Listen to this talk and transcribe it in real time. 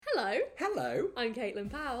Hello. I'm Caitlin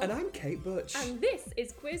Powell. And I'm Kate Butch. And this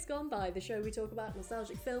is Quiz Gone By, the show we talk about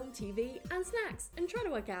nostalgic film, TV, and snacks, and try to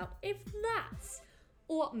work out if that's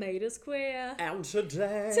what made us queer. And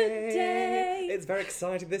today, it's very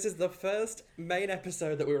exciting. This is the first main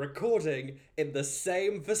episode that we're recording in the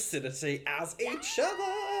same vicinity as each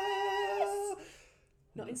other.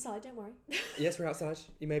 Not inside, don't worry. Yes, we're outside.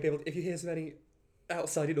 You may be able to, if you hear so many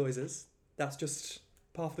outside noises, that's just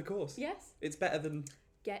par for the course. Yes. It's better than...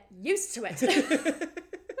 Get used to it.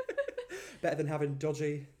 better than having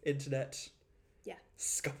dodgy internet. Yeah.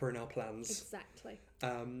 Scuppering our plans. Exactly.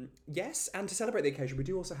 Yes, and to celebrate the occasion, we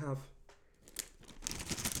do also have...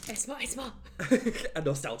 Esma. a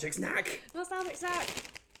nostalgic snack. Nostalgic snack.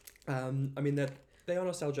 I mean, they are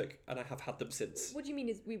nostalgic, and I have had them since. What do you mean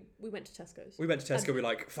is we went to Tesco's? We went to Tesco, we were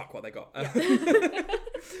like, fuck what they got. Yeah.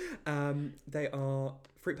 They are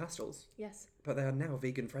fruit pastels. Yes. But they are now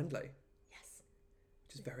vegan friendly. Yes.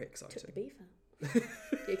 Which is very exciting. Took the beef out.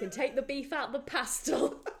 You can take the beef out of the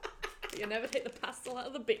pastel. You never take the pastel out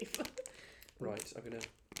of the beef. Right, I'm gonna...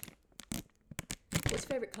 What's your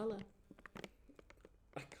favourite colour?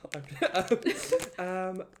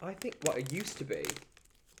 I think what it used to be...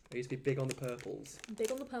 I used to be big on the purples. I'm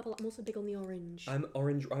big on the purple, I'm also big on the orange. I'm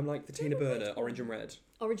orange. I'm like the Tina Burner, orange and red.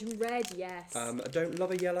 Orange and red, yes. I don't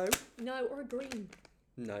love a yellow. No, or a green.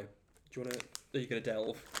 No. Do you want to... Are you going to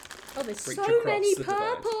delve? Oh, there's Reach so across many the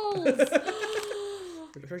divide. purples!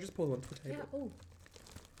 Should I just pour them onto the table? Yeah, oh.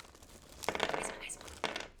 Nice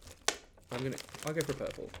one. I'll go for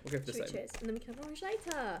purple. We'll go for the Should we same. cheers? And then we can have orange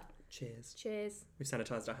later. Cheers. Cheers. We've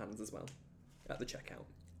sanitised our hands as well at the checkout.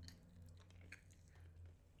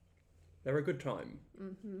 They're a good time.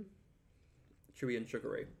 Mm-hmm. Chewy and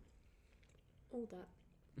sugary. All that.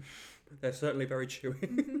 They're certainly very chewy.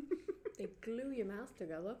 Mm-hmm. They glue your mouth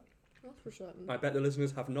together. That's for certain. I bet the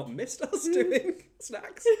listeners have not missed us doing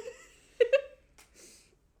snacks.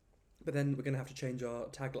 But then we're going to have to change our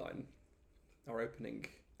tagline, our opening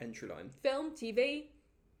entry line. Film, TV,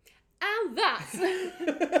 and that's...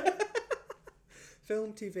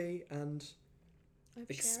 Film, TV, and I'm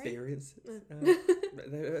experiences. sharing.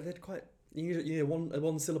 They're quite... You need a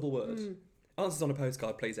one syllable word. Mm. Answers on a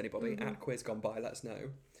postcard, please, anybody. Mm-hmm. At Quiz Gone By, let us know.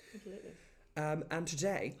 Absolutely. And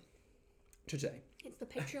today... It's the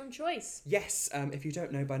Patreon choice. Yes, if you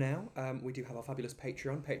don't know by now, we do have our fabulous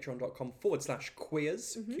Patreon,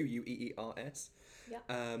 patreon.com/queers, Mm-hmm. Queers, Yeah.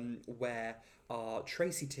 where our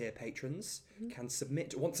Tracy tier patrons can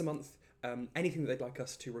submit once a month anything that they'd like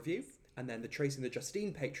us to review, and then the Tracy and the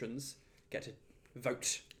Justine patrons get to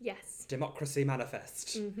vote. Yes. Democracy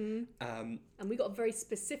manifest. Mm-hmm. And we got a very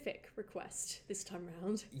specific request this time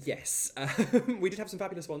round. Yes, we did have some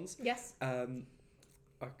fabulous ones. Yes.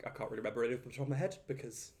 I can't really remember it off the top of my head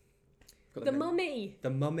because... The Mummy.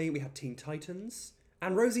 The Mummy, we had Teen Titans,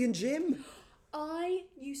 and Rosie and Jim. I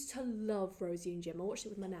used to love Rosie and Jim. I watched it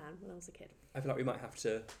with my nan when I was a kid. I feel like we might have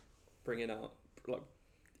to bring in our,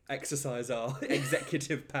 exercise our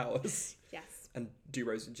executive powers Yes. and do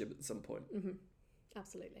Rosie and Jim at some point. Mm-hmm.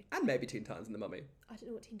 Absolutely. And maybe Teen Titans and the Mummy. I don't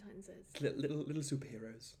know what Teen Titans is. Little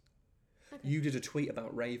superheroes. Okay. You did a tweet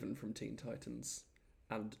about Raven from Teen Titans,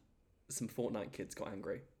 and some Fortnite kids got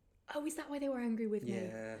angry. Oh, is that why they were angry with me?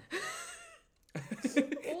 Yeah.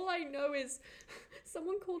 All I know is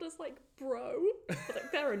someone called us bro.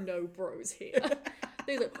 But there are no bros here.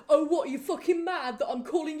 They're like, oh, what, are you fucking mad that I'm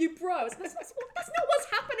calling you bro? That's not what's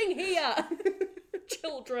happening here.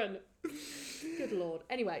 Children. Good Lord.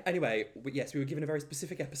 Anyway, yes, we were given a very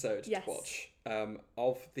specific episode Yes. to watch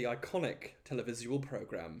of the iconic televisual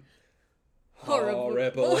programme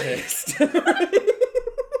Horrible History.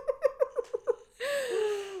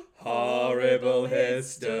 Horrible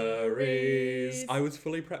Histories. I was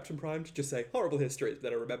fully prepped and primed to just say horrible histories, but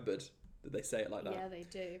then I remembered that they say it like that. yeah, they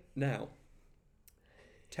do. Now,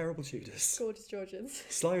 terrible Tudors, Gorgeous Georgians.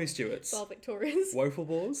 slimy Stuarts, Bar Victorians. woeful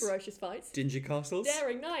wars, Ferocious fights. dingy castles,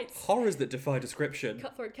 Daring knights. horrors that defy description,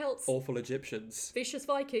 Cutthroat Celts. awful Egyptians, Vicious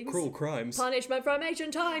Vikings. cruel crimes, Punishment from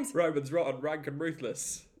ancient times. Romans rotten, rank and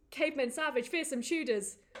ruthless, Cavemen savage, fearsome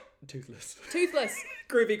Tudors. toothless, Toothless.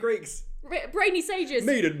 groovy Greeks, Brainy sages.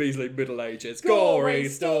 mean and measly Middle Ages, Gory gory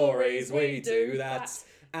stories, we do that.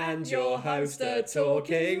 And your host, a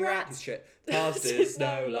talking rat. Shit. Past is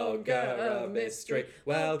no longer a mystery.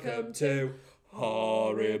 Welcome to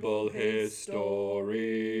Horrible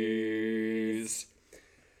Histories.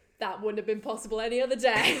 That wouldn't have been possible any other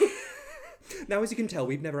day. Now, as you can tell,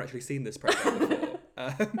 we've never actually seen this program before.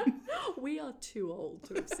 We are too old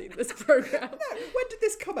to have seen this program. No, when did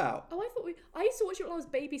this come out? Oh, I used to watch it when I was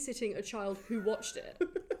babysitting a child who watched it.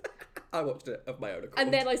 I watched it of my own accord.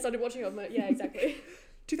 And then I started watching it on my... Yeah, exactly.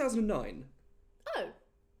 2009. Oh.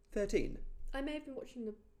 13. I may have been watching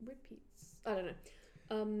the repeats. I don't know.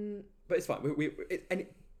 But it's fine.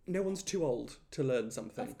 No one's too old to learn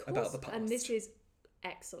something Of course, about the past. and this is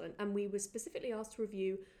excellent. And we were specifically asked to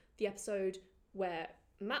review the episode where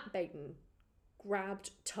Matt Baton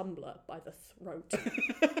grabbed Tumblr by the throat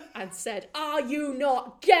and said, "Are you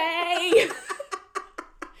not gay?"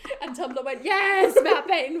 And Tumblr went, "Yes, Matt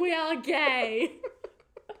Baton, we are gay."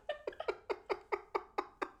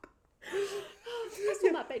 I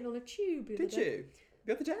saw Matt Baton on a tube the other Did day. you?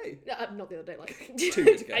 The other day? Not the other day, like 2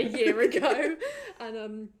 years ago. a year ago.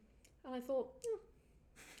 And I thought,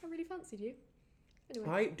 I really fancied you. Anyway.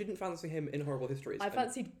 I didn't fancy him in Horrible Histories. I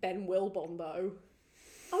fancied Ben Wilbon, though.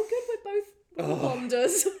 Oh, good, we're both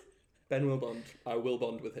Wilbonders. Ben will bond. I will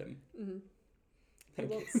bond with him. Mm-hmm. He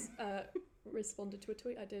Thank you. once responded to a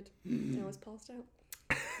tweet I did. I was passed out.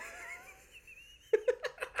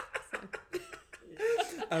 So.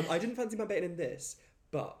 I didn't fancy Matt Baton in this,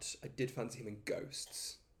 but I did fancy him in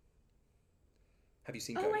Ghosts. Have you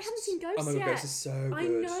seen Ghosts? I haven't seen Ghosts Oh my god, yet. Ghosts is so good. I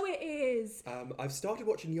know it is. I've started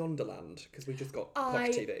watching Yonderland because we just got Posh I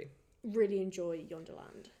TV. really enjoy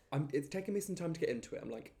Yonderland. It's taken me some time to get into it.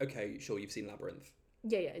 I'm like, okay, sure, you've seen Labyrinth.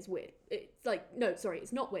 Yeah, it's weird. It's like, no, sorry,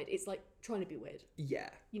 it's not weird. It's like trying to be weird. Yeah.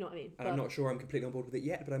 You know what I mean? And I'm not sure I'm completely on board with it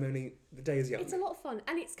yet, but the day is young. It's a lot of fun.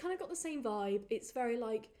 And it's kind of got the same vibe. It's very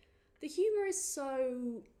like, the humour is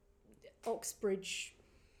so Oxbridge,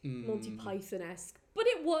 Monty Python-esque, but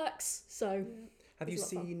it works, so... Have you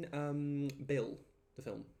seen Bill, the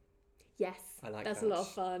film? Yes. I like that's that. a lot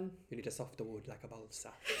of fun. You need a softer wood like a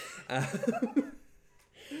balsa.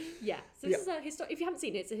 Yeah. So this is if you haven't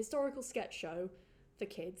seen it, it's a historical sketch show for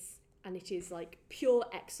kids, and it is like pure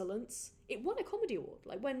excellence. It won a comedy award,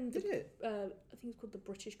 like when Did it? I think it was called the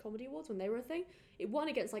British Comedy Awards when they were a thing. It won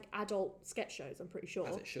against like adult sketch shows. I'm pretty sure.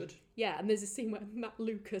 As it should. Yeah, and there's a scene where Matt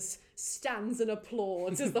Lucas stands and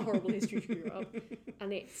applauds as the horrible history guru,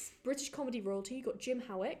 and it's British comedy royalty. You got Jim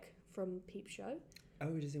Howick from Peep Show. Oh,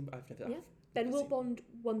 I've never. Yeah. Ben Wilbon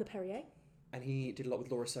won the Perrier. And he did a lot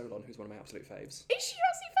with Laura Solon, who's one of my absolute faves. Is she your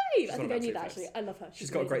absolute fave? I one think of I my knew that absolute actually. I love her. She's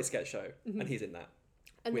got a great sketch show, and he's in that.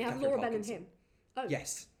 And with they have Catherine Laura Ben and Parkinson. him. Oh.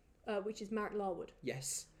 Yes. Which is Marek Larwood.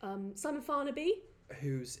 Yes. Simon Farnaby.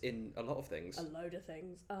 Who's in a lot of things. A load of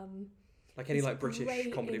things. Like any he's like British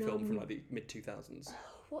great comedy in, film from like the mid 2000s.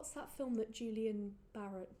 What's that film that Julian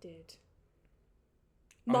Barrett did?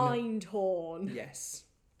 I know. Mindhorn. Yes.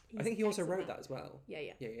 I He's think he also excellent wrote that as well.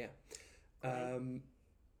 Yeah. Yeah.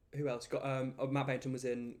 Who else? Got Matt Baton was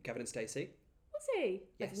in Gavin and Stacey. Was he?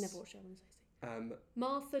 Yes. I've never watched Ellen Stacey.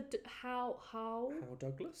 Martha How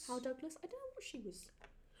Douglas. Douglas? I don't know what she was.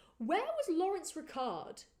 Where was Lawrence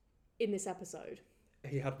Ricard in this episode?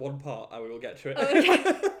 He had one part. I will get to it. Oh, okay.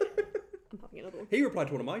 I'm having another one. He replied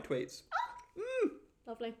to one of my tweets.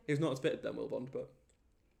 Lovely. He was not as bitter as Ben Wilbon, but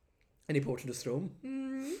any portrait of Storm.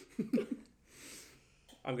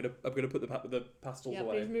 I'm gonna put the pastels Yeah,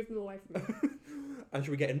 away. please move them away from me. And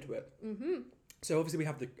should we get into it? Mm-hmm. So obviously we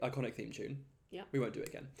have the iconic theme tune. Yeah. We won't do it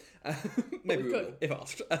again. Maybe we could. will, if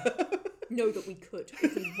asked. Know that we could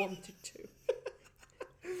if we wanted to.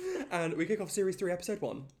 And we kick off Series 3, Episode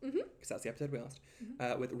 1. Because that's the episode we asked.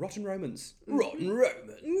 With Rotten Romans. Rotten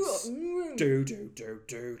Romans! Do.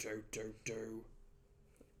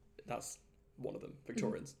 That's one of them.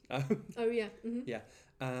 Victorians. Oh, yeah. Mm-hmm. Yeah.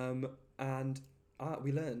 And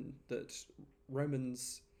we learn that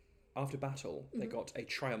Romans, after battle, they got a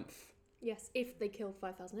triumph. Yes, if they kill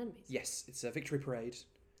 5,000 enemies. Yes, it's a victory parade.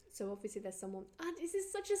 So obviously there's someone, and this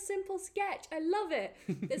is such a simple sketch, I love it.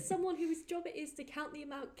 There's someone whose job it is to count the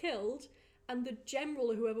amount killed, and the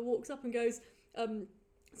general or whoever walks up and goes, something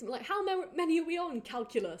like, how many are we on,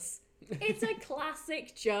 calculus? It's a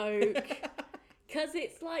classic joke. Because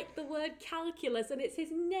it's like the word calculus, and it's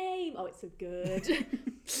his name. Oh, it's so good.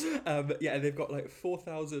 Yeah, and they've got like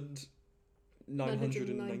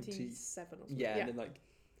 4,990. 7 or something. Yeah, and then like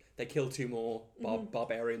they kill 2 more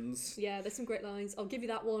barbarians. Yeah, there's some great lines. I'll give you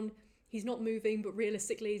that one. He's not moving, but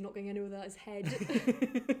realistically, he's not going anywhere without his head.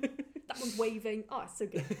 That one's waving. Oh, it's so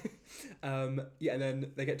good. Yeah, and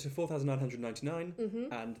then they get to 4,999,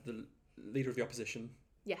 and the leader of the opposition,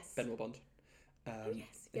 Yes. Ben Wilbon,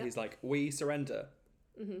 yes. and he's like, "We surrender."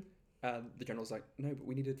 And the general's like, "No, but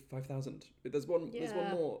we needed 5,000. There's one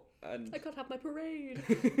more." And I can't have my parade.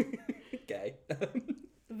 gay.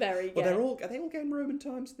 Very gay. Well, are they all gay in Roman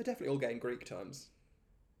times? They're definitely all gay in Greek times.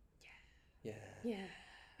 Yeah. Yeah.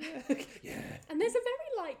 Yeah. And there's a very,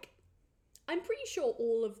 like, I'm pretty sure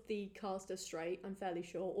all of the cast are straight. I'm fairly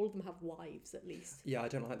sure. All of them have wives, at least. Yeah, I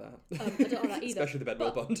don't like that. I don't like that either. Especially the Ben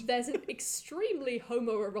But Wilbon. there's an extremely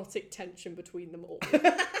homoerotic tension between them all. There's a lot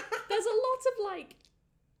of, like,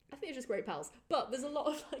 I think they're just great pals. But there's a lot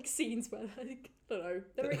of like scenes where like, I don't know,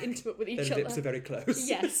 they're very intimate with each Their other. lips are very close.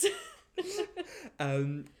 Yes.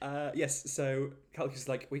 Yes, so Callicus is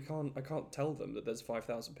like, I can't tell them that there's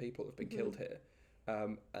 5,000 people who've been killed here.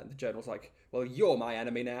 And the general's like, well, you're my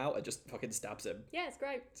enemy now, and just fucking stabs him. Yeah, it's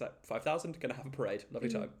great. It's like, 5,000, gonna have a parade, lovely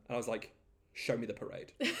time. And I was like, show me the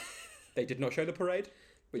parade. They did not show the parade,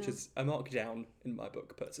 which is a markdown in my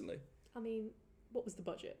book, personally. I mean, what was the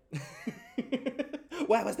budget?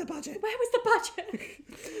 Where was the budget? Where was the budget?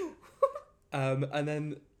 And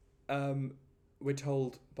then we're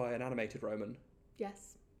told by an animated Roman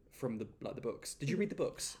Yes. from the books. Did you read the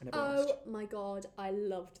books? I never asked. Oh my god, I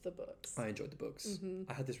loved the books. I enjoyed the books.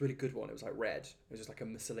 I had this really good one. It was like red. It was just like a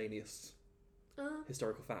miscellaneous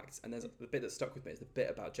historical facts. And there's the bit that stuck with me is the bit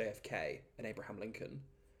about JFK and Abraham Lincoln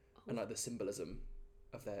and like the symbolism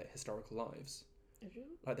of their historical lives.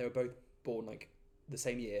 Like they were both born like the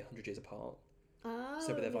same year, 100 years apart. Oh,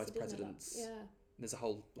 So were their yes, I vice did know that. presidents. Yeah. There's a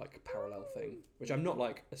whole like parallel thing, which I'm not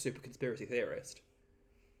like a super conspiracy theorist.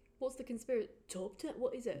 What's the conspiracy?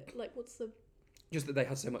 What is it? Like, what's the... Just that they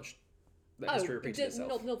had so much that history repeated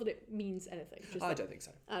itself. Not that it means anything. Just I don't think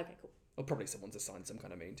so. Okay, cool. Or probably someone's assigned some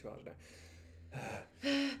kind of meaning to it, I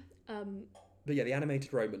don't know. But yeah, the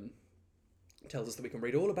animated Roman tells us that we can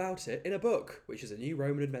read all about it in a book, which is a new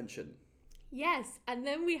Roman invention. Yes, and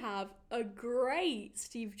then we have a great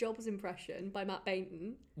Steve Jobs impression by Matt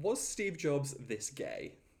Bainton. Was Steve Jobs this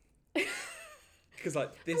gay? Because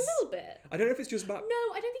like this... A little bit. I don't know if it's just about...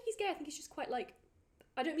 No, I don't think he's gay. I think he's just quite like...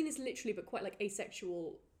 I don't mean this literally, but quite like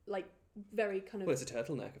asexual, like very kind of... Well, it's a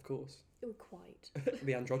turtleneck, of course. Oh, quite.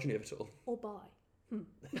 The androgyny of it all. Or bi.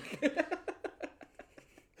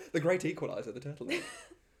 The great equaliser, the turtleneck.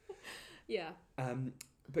 Yeah.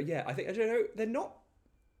 But yeah, I don't know, they're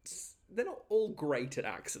not all great at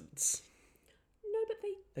accents. No, but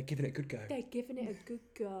They're giving it a good go. they're giving it a good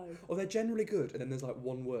go. Or they're generally good, and then there's like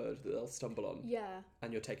one word that they'll stumble on, Yeah.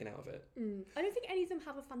 and you're taken out of it. I don't think any of them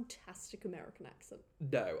have a fantastic American accent.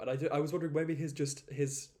 No, and I was wondering maybe his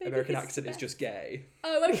Maybe American his accent is just gay.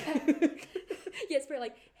 Oh, okay. Yeah, it's very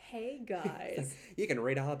like, hey guys. You can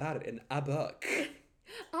read all about it in a book.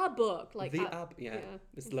 Our book, like Yeah,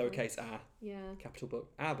 it's okay. lowercase a, Yeah. capital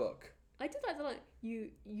book. A book. I did like the line. You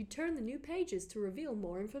turn the new pages to reveal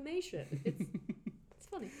more information. It's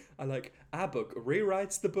funny. I like a book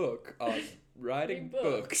rewrites the book of writing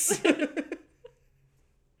books. It's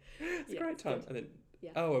a great time. good. And then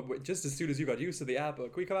Yeah. just as soon as you got used to the a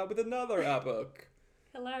book, we come out with another a book.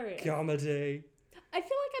 Hilarious. Comedy. I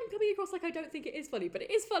feel like I'm coming across like I don't think it is funny, but it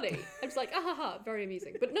is funny. I'm just like, ah ha ha, very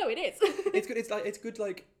amusing. But no, it is. It's good. It's good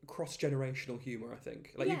like cross-generational humor. I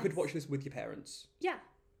think like you could Yes. watch this with your parents. Yeah.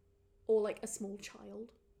 Or like a small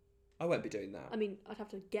child. I won't be doing that. I mean, I'd have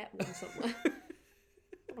to get one somewhere.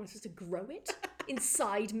 What, am I supposed to grow it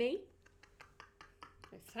inside me?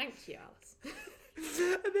 Oh, thank you, Alice.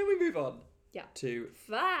 And then we move on. Yeah. To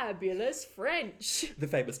Fabulous French. the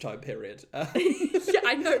famous time period. Yeah,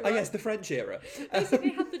 I know. Right? Yes, the French era. Basically,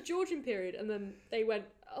 they had the Georgian period, and then they went,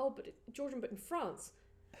 oh, but Georgian, but in France.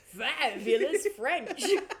 Fabulous French.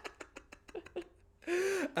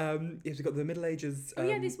 Yes, we've got the Middle Ages. Oh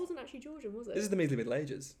yeah, this wasn't actually Georgian, was it? This is the measly Middle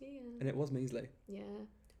Ages. Yeah. And it was measly. Yeah.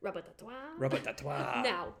 Robert Tatouin. Robert Tatouin.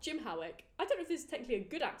 Now, Jim Howick. I don't know if this is technically a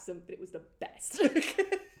good accent, but it was the best.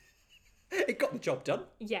 It got the job done.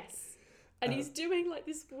 Yes. And he's doing like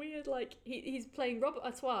this weird, like, he's playing Robert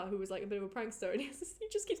Artois, who was like a bit of a prankster, and he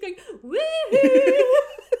just keeps going, woo!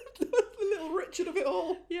 The little Richard of it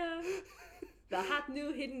all. Yeah. The hot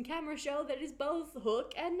new hidden camera show that is both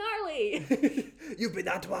hook and gnarly. You've been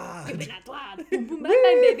that one. You've been Artois. Boom, boom, bang,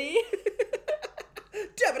 bang, baby.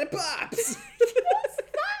 Damn it, Pops. What's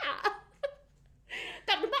that?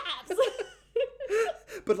 That Babs.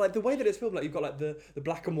 But like the way that it's filmed, like you've got like the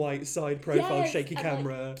black and white side profile Yes, shaky and,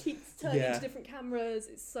 camera. Like, keeps turning Yeah. to different cameras.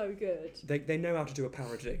 It's so good. They know how to do a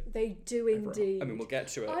parody. They do indeed. I mean, we'll get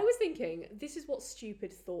to it. I was thinking, this is what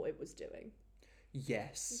Stupid thought it was doing.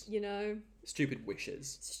 Yes. You know? Stupid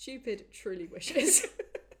wishes. Stupid truly wishes.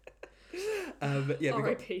 Yeah, we've got,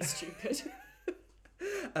 R.I.P. Stupid.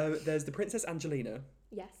 there's the Princess Angelina,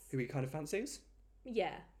 Yes. who he kind of fancies.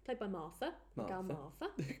 Yeah. Played by Martha. Gal Martha.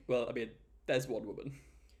 Well, I mean, there's one woman.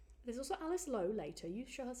 There's also Alice Lowe later. You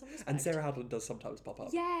show her some respect. And Sarah Hadland does sometimes pop up.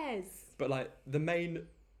 Yes. But like the main...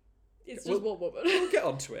 It's just one woman. We'll get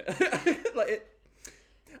onto it.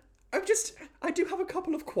 I do have a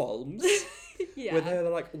couple of qualms. Yeah. Where they're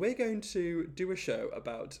like, we're going to do a show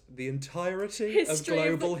about the entirety of History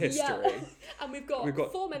global the- history. yeah. And we've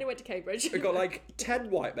got 4 men who went to Cambridge. We've got like 10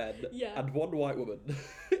 white men Yeah. and 1 white woman.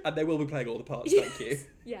 And they will be playing all the parts, thank you.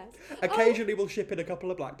 Yes. Occasionally we'll ship in a couple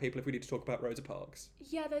of black people if we need to talk about Rosa Parks.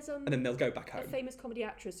 Yeah, there's And then they'll go back a home. famous comedy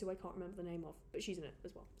actress who I can't remember the name of, but she's in it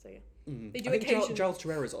as well. So yeah. Mm. They do I think occasion- Giles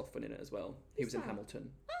Terrera's often in it as well. He Who's was in that? Hamilton.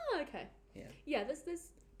 Oh, okay. Yeah. Yeah, there's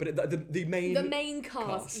But the main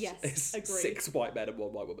cast. Yes, is agree. 6 white men and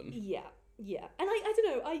 1 white woman. Yeah, yeah. And I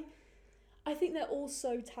don't know, I think they're all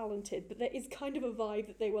so talented, but there is kind of a vibe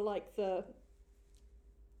that they were like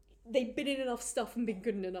they'd been in enough stuff and been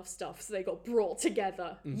good in enough stuff, so they got brought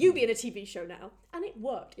together. Mm-hmm. You be in a TV show now. And it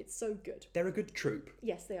worked. It's so good. They're a good troupe.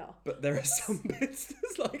 Yes, they are. But there are some bits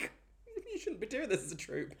that's like, you shouldn't be doing this as a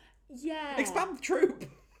troupe. Yeah. Expand the troupe.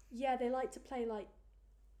 Yeah, they like to play like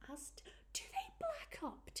do they black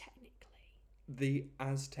up technically? The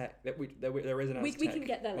Aztec, there is an Aztec. We can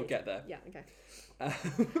get there later. We'll get there. Yeah, okay.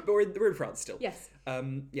 But we're in France still. Yes.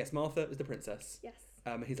 Yes, Martha is the princess. Yes.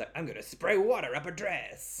 He's like, I'm going to spray water up her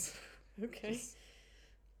dress. Okay.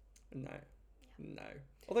 No.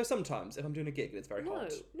 Although sometimes, if I'm doing a gig and it's very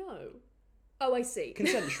hot, No. Oh, I see.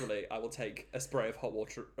 consensually, I will take a spray of hot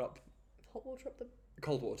water up, Hot water up the...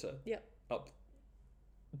 cold water Yep. up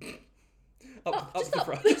Just the up.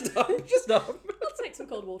 front. Just up. I'll take some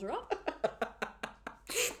cold water up.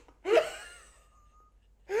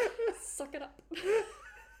 Suck it up.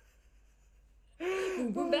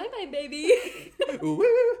 Boom, boom, bang, bang, baby. Ooh,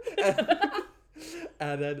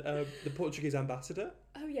 and then the Portuguese ambassador,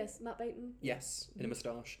 Oh, yes, Matt Baton. yes, in a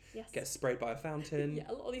moustache, Yes. gets sprayed by a fountain, Yeah,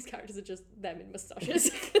 a lot of these characters are just them in moustaches,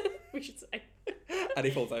 we should say. and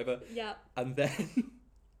he falls over. Yeah. And then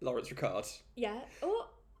Lawrence Ricard Yeah. Oh,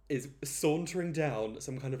 is sauntering down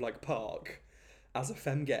some kind of like park as a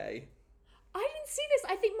femme gay. I didn't see this.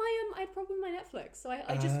 I think I had a problem with my Netflix, so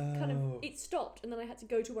I just kind of... Oh. It stopped, and then I had to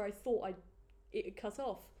go to where I thought it had cut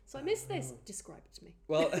off. So I missed this. Describe it to me.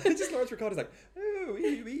 Well, just Lawrence Ricard is like, oh,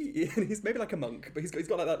 and he's maybe like a monk, but he's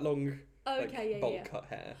got like that long, Okay, bowl yeah. cut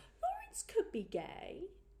hair. Lawrence could be gay.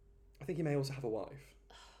 I think he may also have a wife.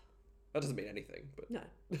 That doesn't mean anything, but No.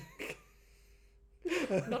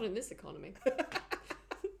 Not in this economy.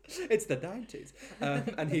 it's the 90s.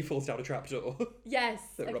 And he falls down a trapdoor. Yes.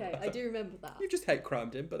 That Okay, Robert- I do remember that. You just hate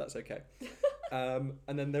crimed him, but that's okay. And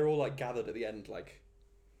then they're all like gathered at the end, like,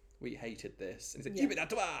 we hated this. And he's like, Yeah. "You been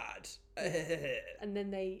that And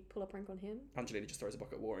then they pull a prank on him. Angelina just throws a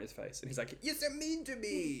bucket of water in his face, and he's like, "You're so mean to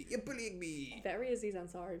me. You're bullying me." Very Aziz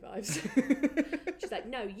Ansari vibes. She's like,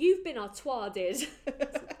 no, you've been artoided. Is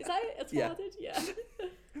that it? Yeah. Artoided? Yeah.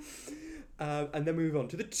 And then we move on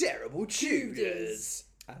to the terrible Tudors. Tudors.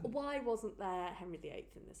 Why wasn't there Henry VIII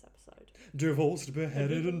in this episode? Divorced,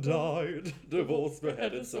 beheaded, and died. Divorced,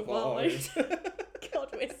 beheaded, survived. God,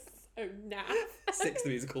 we're so naff. 6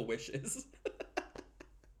 musical wishes.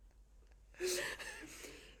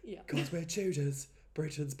 Yeah. Because we're Tudors,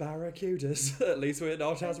 Britain's barracudas. At least we're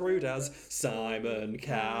not as rude as Simon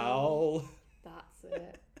Cowell. That's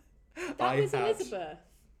it. That I was had- Elizabeth.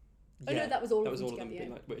 Oh Yeah, no, that was all that of was them all of them together.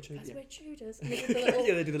 being like, we're Tudors. Because Yeah. we're Tudors. And they did the little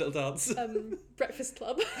Yeah, they do the little dance. Breakfast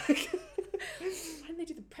Club. Why didn't they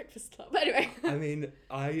do the Breakfast Club? Anyway. I mean,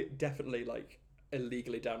 I definitely like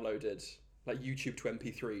illegally downloaded like YouTube to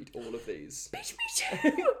MP3 all of these. Bitch,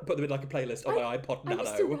 me too. Put them in like a playlist on my iPod I Nano.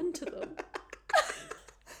 used to run to them.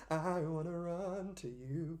 I wanna run to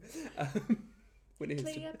you. When it is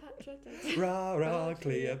Cleopatra. rah rah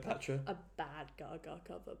Cleopatra. A bad Gaga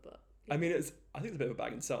cover, but I mean, I think it's a bit of a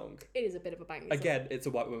banging song. it is a bit of a banging Again, it's a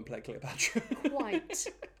white woman playing Cleopatra. song. Quite.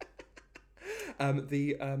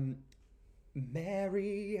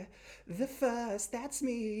 Mary the First, that's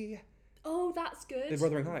me. Oh, that's good. The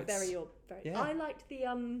Wuthering Heights. Very. Yeah. I liked the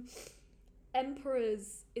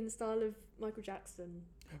emperors in the style of Michael Jackson.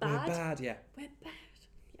 Bad. We're bad, yeah. We're bad.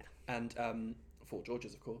 Yeah. And Fort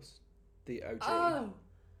George's, of course, the OG. Oh.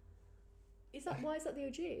 Why is that the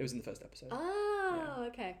OG? It was in the first episode. Oh,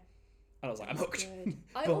 okay. And I was like, I'm hooked. Good.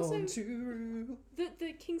 I Born also to rule.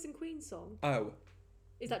 the Kings and Queens song. Oh,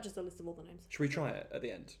 Is that just a list of all the names? should we try it at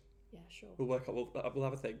the end? Yeah, sure. We'll work on. We'll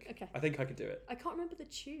have a think. Okay. I think I can do it. I can't remember the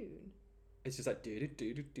tune. It's just like do do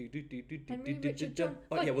do do do do do do do Henry, do Richard, do. John.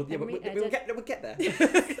 Oh yeah, we'll Henry, get there.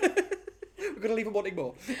 We're gonna leave them wanting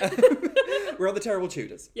more. We're on the terrible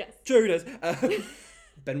Tudors. Yes. Tudors.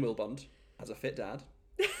 Ben Wilbond as a fit dad.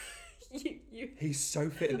 You. He's so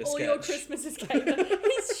fit in this All sketch. your Christmases came.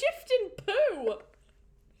 He's shifting poo.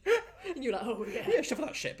 And you're like, oh yeah. Yeah, shuffle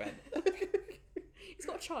that shit, Ben. He's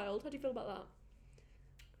got a child. How do you feel about that?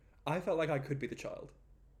 I felt like I could be the child.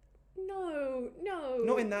 No.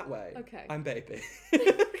 Not in that way. Okay. I'm baby.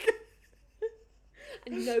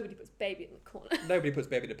 And nobody puts baby in the corner. Nobody puts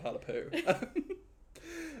baby in a pile of poo.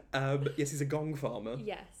 Yes, he's a gong farmer.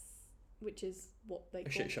 Yes. Which is what they A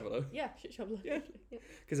call... shit shoveler. Yeah, shit shoveler. Yeah. Yeah.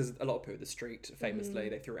 Because there's a lot of poo in the street. Famously,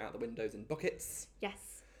 they threw it out the windows in buckets.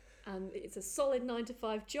 Yes. And it's a solid 9 to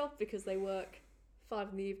 5 job because they work 5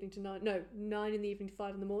 in the evening to 9... No, 9 in the evening to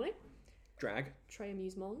 5 in the morning. Drag. Très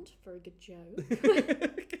amusement. Very good joke.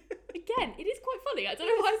 Again, it is quite funny. I don't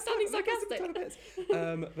know why I'm sounding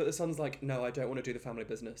sarcastic. But the son's like, no, I don't want to do the family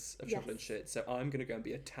business of Yes. shoveling shit, so I'm going to go and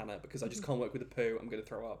be a tanner because I just can't work with the poo. I'm going to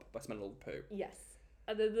throw up by smelling all the poo. Yes.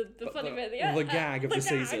 And then the But funny the- bit at the end. the gag of the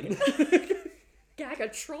season.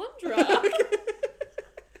 Gagatron.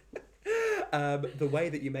 The way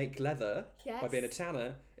that you make leather by being a Yes.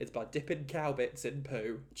 tanner is by dipping cow bits in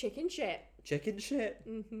poo. Chicken shit. Chicken shit.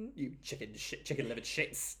 Mm-hmm. You chicken shit, chicken livered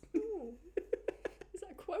shits. Ooh. Is that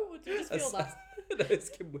a quote or do you just feel that? No, it's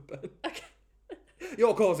Kim Whitburn. Okay.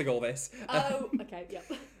 You're causing all this. Oh, okay, yep.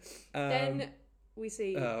 Then we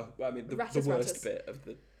see well, I mean, the Rattus worst Rattus. bit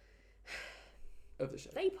of the show.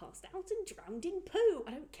 they passed out and drowned in poo.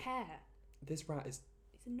 I don't care. This rat is.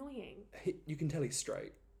 It's annoying. You can tell he's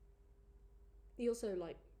straight. He also,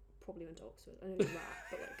 like, probably went to Oxford. I don't know rat,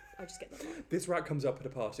 but, like, I just get that wrong. This rat comes up at a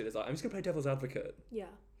party and is like, I'm just going to play devil's advocate. Yeah.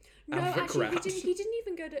 No, Advocate actually, rat. he didn't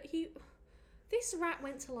even go to... This rat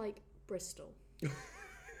went to, like, Bristol.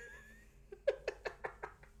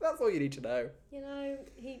 That's all you need to know. You know,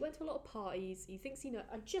 he went to a lot of parties. He thinks he knows.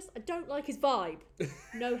 I don't like his vibe.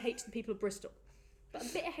 No hate to the people of Bristol. But a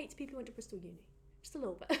bit of hate to people who went to Bristol Uni. Just a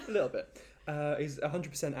little bit. A little bit. He's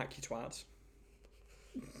 100% acutwat.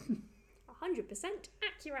 100%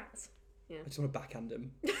 accurate. Yeah. I just want to backhand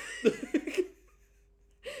him.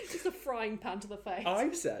 Just a frying pan to the face.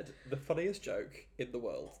 I said the funniest joke in the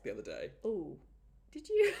world the other day. Oh. Did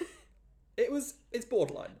you? It's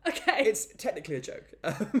borderline. Okay. It's technically a joke.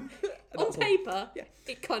 On paper, Yeah.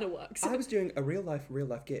 it kind of works. I was doing a real life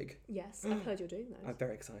gig. Yes, I've heard you're doing those. I'm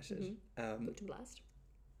very excited. Booked and blessed.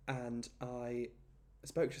 And I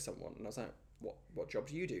spoke to someone and I was like, what job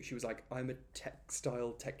do you do? She was like, I'm a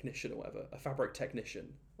textile technician or whatever, a fabric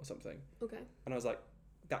technician or something. Okay. And I was like,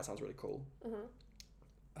 that sounds really cool.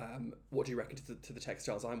 What do you reckon to the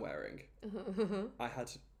textiles I'm wearing?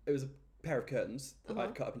 It was a pair of curtains that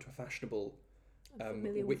I'd cut up into a fashionable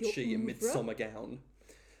familiar with witchy your oeuvre. midsummer gown.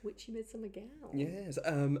 Witchy midsummer gown. Yes.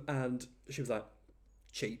 And she was like,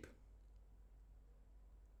 cheap.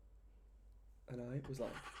 And I was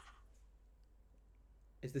like,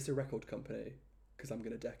 is this a record company? Because I'm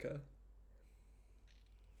going to deck her.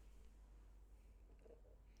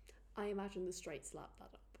 I imagine the straight slapped that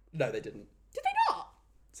up. No, they didn't. Did they not?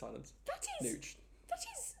 Silence. That is... Nooch. That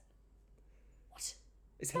is... What?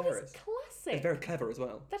 It's That hilarious. is classic. It's very clever as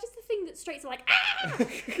well. That is the thing that straights are like, ah!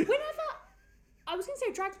 Whenever... I was going to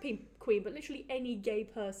say a drag queen, but literally any gay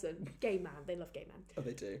person, gay man, they love gay man, Oh,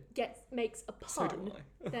 they do. makes a So pun. do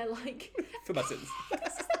I. They're like, For my sins. this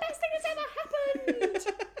is the best thing that's ever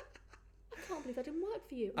happened! I can't believe that didn't work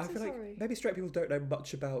for you. I'm I so feel sorry. like maybe straight people don't know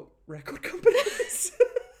much about record companies.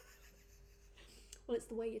 Well, it's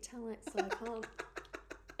the way you tell it, so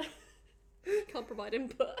I can't provide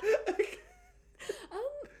input.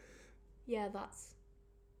 Yeah, that's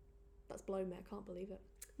blown me. I can't believe it.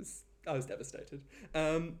 I was devastated.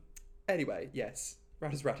 Anyway, yes.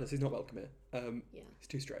 Rattus, he's not welcome here. Yeah. He's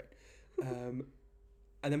too straight. And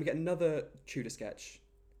then we get another Tudor sketch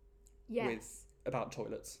Yes. about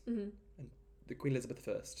toilets. Mm-hmm. And the Queen Elizabeth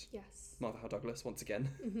I, Yes. Martha Howe Douglas, once again.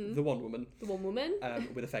 Mm-hmm. The one woman. The one woman.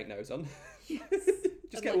 With a fake nose on. Yes.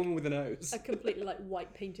 Just And, get a like, woman with a nose. A completely like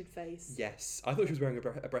white painted face. Yes. I thought she was wearing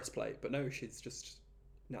a breastplate, but no, she's just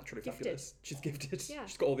naturally Gifted. fabulous. She's gifted. Yeah.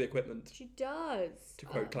 She's got all the equipment. She does. To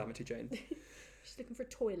quote Calamity Jane. She's looking for a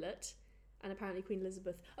toilet, and apparently Queen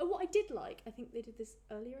Elizabeth. Oh, what I did like, I think they did this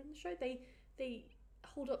earlier in the show. They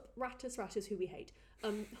hold up Rattus, who we hate,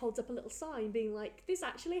 holds up a little sign being like, "This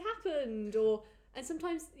actually happened," and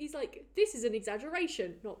sometimes he's like, "This is an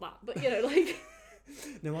exaggeration," not that, but you know, like.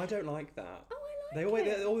 No, I don't like that. Oh, I like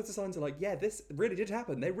it. All the signs are like, yeah, this really did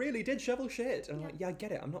happen. They really did shovel shit. And I'm like, yeah, I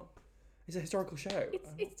get it. I'm not. It's a historical show.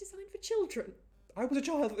 It's designed for children. I was a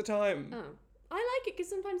child at the time. Oh, I like it because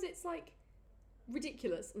sometimes it's like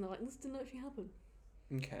ridiculous, and they're like, "This didn't actually happen."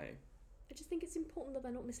 Okay. I just think it's important that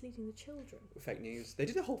they're not misleading the children. Fake news. They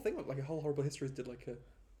did a whole thing, like a whole Horrible Histories did like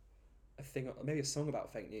a thing, maybe a song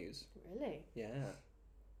about fake news. Really? Yeah.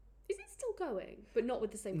 Is it still going? But not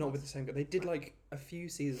with the same Not cast? with the same. They did like a few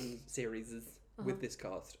series with this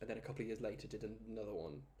cast, and then a couple of years later did another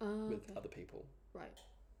one with other people. Right.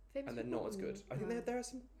 And they're not as good. I think Right. there are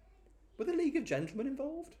some. Were the League of Gentlemen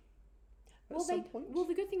involved? At some point? Well,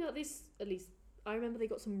 the good thing about this, at least I remember they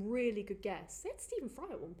got some really good guests. They had Stephen Fry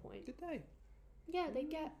at one point. Did they? Yeah, they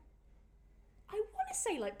get... I want to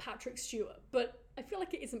say like Patrick Stewart, but I feel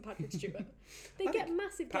like it isn't Patrick Stewart. They I get think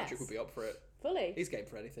massive Patrick guests. would be up for it. Fully. He's game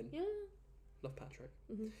for anything. Yeah. Love Patrick.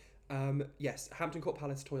 Mm-hmm. Yes, Hampton Court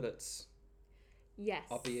Palace toilets Yes.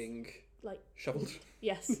 are being like shoveled.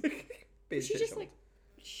 Yes. Being Was she shit just shoveled.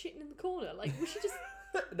 like shitting in the corner? Like was she just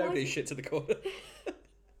Nobody why- shits in the corner.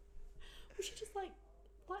 was she just like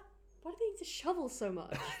why do they need to shovel so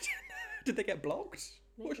much? Did they get blocked?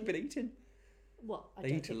 What have you been eating? What? I They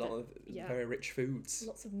don't eat a think lot that- of yeah. very rich foods.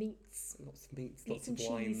 Lots of meats. Lots of meats, Meats lots and of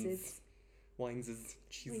wines. cheeses. Wines,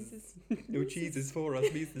 cheeses. Cheeses. No cheeses for us,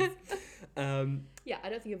 pieces. Yeah, I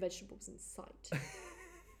don't think a vegetable's in sight.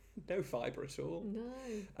 No fibre at all. No.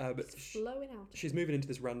 But It's flowing out. she's moving into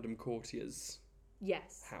this random courtier's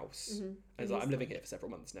Yes. house. Mm-hmm. And he's like, I'm living here for several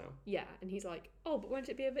months now. Yeah, and he's like, oh, but won't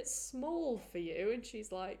it be a bit small for you? And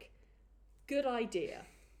she's like, good idea.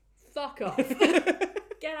 Fuck off.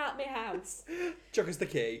 Get out my house. Chuck us the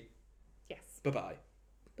key. Yes. Bye-bye.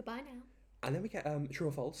 Bye-bye now. And then we get True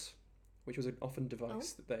or False, which was an often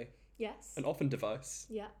device that they... Yes. An often device.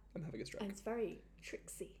 Yeah. I'm having a stroke. And it's very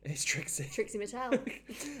tricksy. It's Trixie. Trixie Mattel.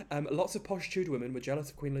 Lots of posh Tudor women were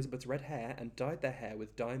jealous of Queen Elizabeth's red hair and dyed their hair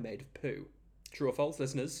with dye made of poo. True or false,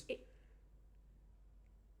 listeners?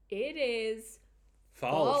 It is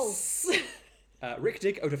False.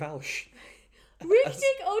 Richtig oder falsch.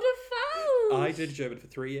 Richtig oder falsch. I did German for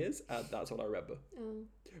 3 years, and that's what I remember. Oh,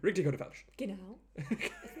 Richtig oder falsch. genau. I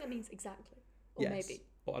think that means exactly. Or Yes. maybe.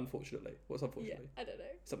 Or unfortunately. What's Yeah, unfortunately? I don't know.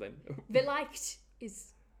 Something. Vielleicht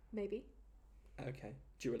is maybe. Okay.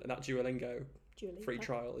 That Duolingo Julie. free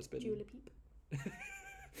trial has been... Julie Peep.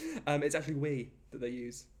 It's actually we that they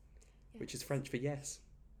use, which is Yes. French for yes.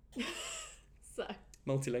 So.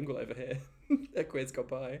 Multilingual over here. A quiz got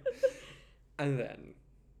by. And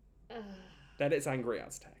then it's Angry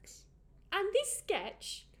Aztecs. And this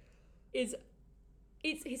sketch it's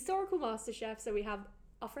historical MasterChef, so we have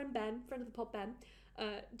our friend Ben, friend of the pod Ben,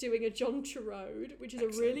 doing a John Turode, which is a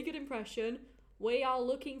really good impression. We are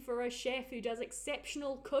looking for a chef who does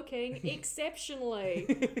exceptional cooking exceptionally.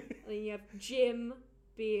 And then you have Jim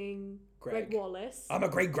being Greg Wallace. I'm a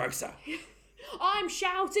great grocer. I'm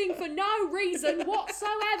shouting for no reason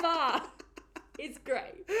whatsoever. It's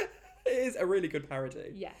great. It is a really good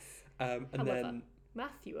parody. Yes. And However, then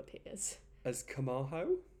Matthew appears. as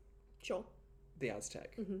Camajo, Sure. the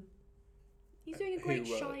Aztec. Mm-hmm. He's doing a great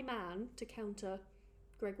who, shy man to counter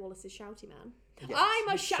Greg Wallace's shouty man. Yes, I'm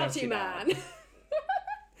a he's shouty man.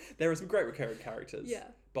 There are some great recurring characters. Yeah.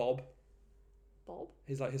 Bob. Bob?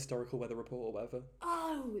 He's like historical weather report or whatever.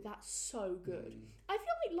 Oh, that's so good. I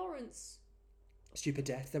feel like Lawrence... Stupid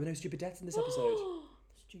deaths. There were no stupid deaths in this episode.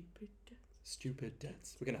 Stupid. Stupid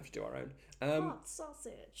deaths. We're going to have to do our own. Hot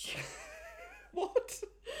sausage. What?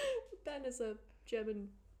 Ben is a German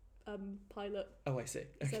pilot. Oh, I see.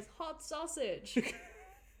 He says, hot sausage.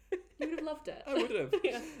 You would have loved it. I would have.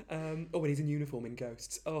 Yeah. And he's in uniform in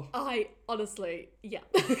Ghosts. Oh. I honestly, yeah.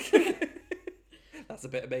 That's a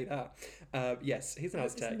bit of me, that. Yes, he's an I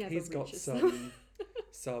hope this Aztec. never He's got reaches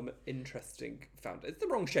some interesting It's the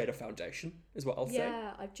wrong shade of foundation, is what I'll say.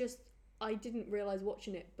 Yeah, I didn't realise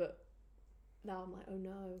watching it, but now I'm like, oh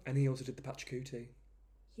no. And he also did the Pachacuti.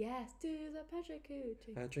 Yes, do the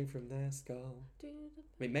Pachacuti. Drink from their skull. Do the...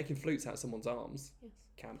 I mean, making flutes out of someone's arms. Yes.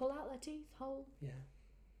 Camp. Pull out their teeth hole. Yeah.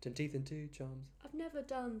 Turn teeth into charms. I've never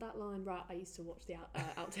done that line right. I used to watch the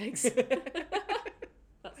outtakes.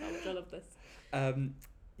 That's how much I love this.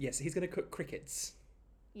 Yes, he's going to cook crickets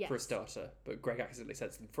Yes. for a starter, but Greg accidentally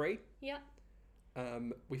sets them free. Yeah.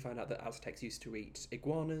 We find out that Aztecs used to eat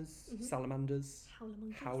iguanas, salamanders,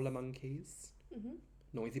 howler monkeys,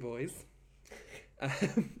 noisy boys.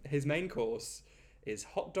 His main course is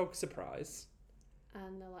hot dog surprise.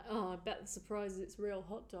 And they're like, oh, I bet the surprise is it's real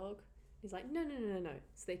hot dog. He's like, no.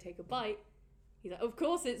 So they take a bite. He's like, of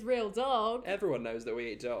course it's real dog. Everyone knows that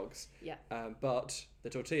we eat dogs. Yeah. But the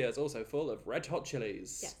tortilla is also full of red hot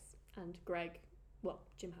chilies. Yes. And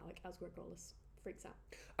Jim Halleck as Greg Wallace freaks out.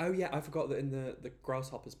 Oh yeah, I forgot that in the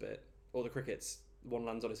grasshoppers bit, or the crickets, one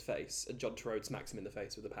lands on his face and John Turode smacks him in the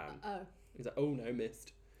face with a pan. He's like, oh no,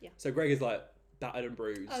 missed. Yeah. So Greg is like battered and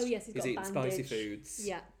bruised. Oh yes, he's got eating a spicy bandage. foods.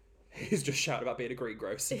 Yeah. He's just shouting about being a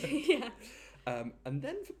greengrocer. Yeah. And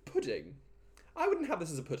then for pudding, I wouldn't have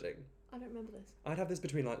this as a pudding. I don't remember this. I'd have this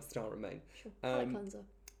between like Star and Main. Sure. Palate cleanser.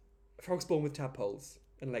 Frog spawn with tadpoles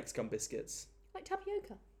and lake scum biscuits. Like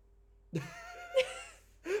tapioca.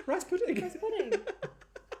 Rice pudding. Rice pudding.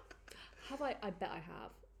 I bet I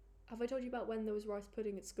have. Have I told you about when there was rice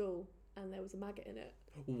pudding at school and there was a maggot in it?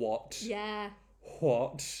 What? Yeah.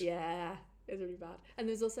 What? Yeah. It was really bad. And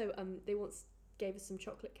there's also, they once gave us some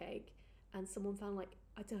chocolate cake, and someone found like,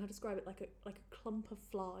 I don't know how to describe it, like a clump of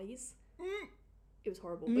flies. It was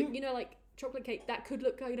horrible. But you know, like chocolate cake that could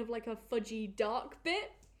look kind of like a fudgy dark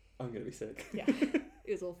bit. I'm gonna be sick. Yeah,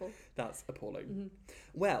 it was awful. That's appalling.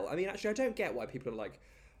 Well, I mean, actually, I don't get why people are like,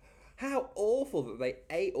 how awful that they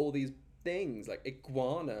ate all these things like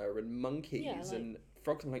iguana and monkeys and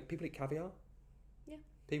frogs. And like, people eat caviar. Yeah.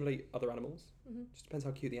 People eat other animals. Just depends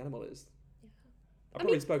how cute the animal is. Yeah. I've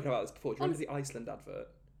probably spoken about this before. Do you remember the Iceland advert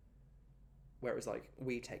where it was like,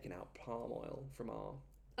 we taken out palm oil from our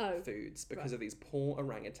foods because of these poor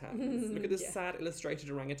orangutans. Look at this sad illustrated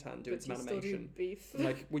orangutan doing some animation. Beef.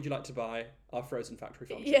 Like, would you like to buy our frozen factory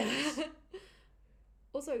farm? Yeah.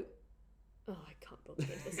 Also, I can't bother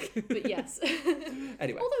with this. But yes.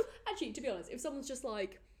 Anyway. Although, actually, to be honest, if someone's just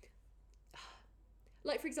like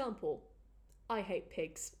for example, I hate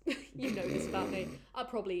pigs. You know this about me. I'd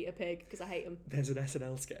probably eat a pig because I hate them. There's an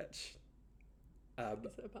SNL sketch.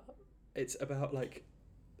 What's it about? It's about like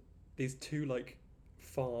these two like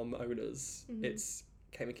farm owners. It's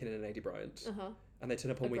Kate McKinnon and AD Bryant. And they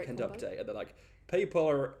turn up on Weekend Update and they're like, people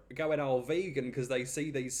are going all vegan because they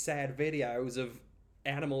see these sad videos of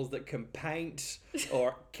animals that can paint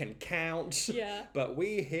or can count. Yeah. But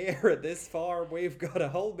we here at this farm, we've got a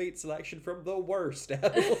whole meat selection from the worst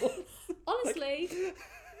animals. Honestly,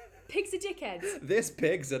 pigs are dickheads. This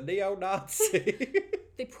pig's a neo-Nazi.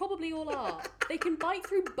 They probably all are. They can bite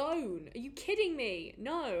through bone. Are you kidding me?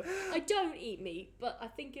 No. I don't eat meat, but I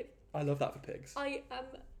think it... I love that for pigs.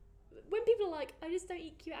 When people are like, I just don't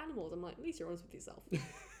eat cute animals, I'm like, at least you're honest with yourself. You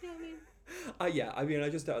know what I mean? Yeah, I mean, I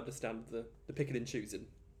just don't understand the picking and choosing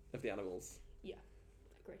of the animals. Yeah,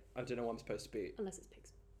 I agree. I don't know what I'm supposed to be. Unless it's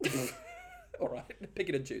pigs. All right,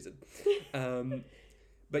 picking and choosing.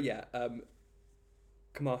 But yeah,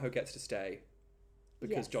 Kamaho gets to stay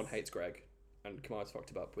because John hates Greg, and Kamaho's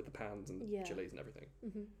fucked him up with the pans and chilies and everything.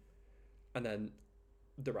 And then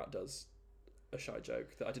the rat does a shy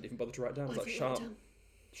joke that I didn't even bother to write down. I was like, shut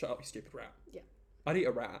up, you stupid rat. Yeah. I'd eat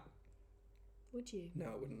a rat. Would you? No,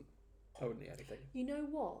 I wouldn't. I wouldn't eat anything. You know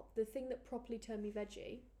what? The thing that properly turned me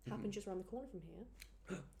veggie happened just around the corner from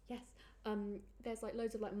here. Yes. There's like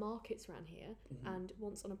loads of like markets around here, and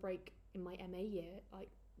once on a break in my MA year,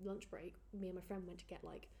 like lunch break, me and my friend went to get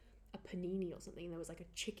like a panini or something, and there was like a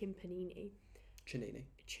chicken panini.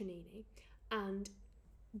 Chinini. And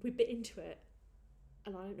we bit into it,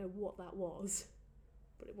 and I don't know what that was,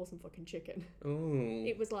 but it wasn't fucking chicken. Ooh.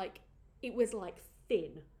 It was like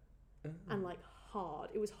thin and like hard.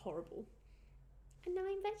 It was horrible. And now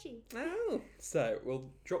I'm veggie. Oh. So we'll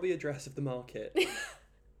drop the address of the market.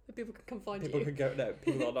 People can come find people you. Can go. No,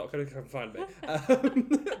 people are not going to come find me.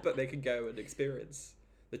 But they can go and experience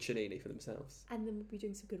the chinini for themselves. And then we'll be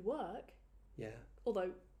doing some good work. Yeah.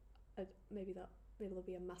 Although, maybe there'll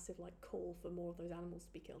be a massive like call for more of those animals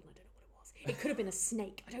to be killed, and I don't know what it was. It could have been a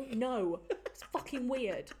snake. I don't know. It's fucking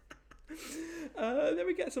weird. Then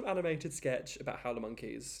we get some animated sketch about Howler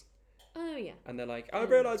Monkeys. Oh yeah. And they're like, I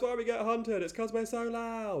realise why we get hunted. It's because we're so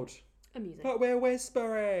loud. Amusing. But we're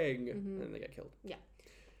whispering. And then they get killed. Yeah.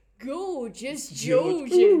 Gorgeous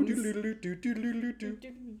Georgians.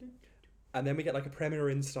 And then we get like a Premier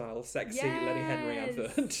Inn style sexy Lenny Henry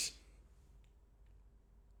advert.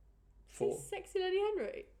 Sexy Lenny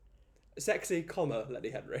Henry. Sexy, Lenny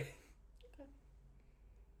Henry. Okay.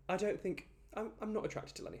 I don't think I'm not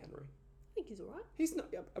attracted to Lenny Henry. I think he's alright. He's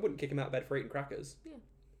not. I wouldn't kick him out of bed for eating crackers. Yeah.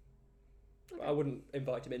 Okay. I wouldn't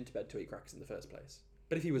invite him into bed to eat crackers in the first place.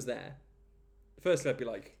 But if he was there, firstly I'd be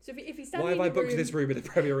like, so if he's standing why have I booked this room in the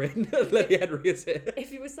Premier Inn? Lenny Henry is here.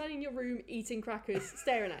 If he was standing in your room eating crackers,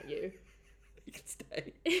 staring at you, he can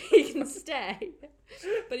stay. He can stay,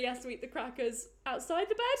 but he has to eat the crackers outside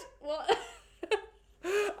the bed. What?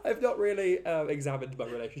 I've not really examined my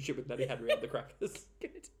relationship with Lenny Henry and the crackers.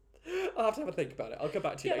 Good. I'll have to have a think about it. I'll come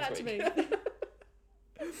back to you next week. Get back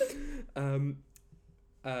to me.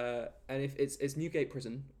 And if it's Newgate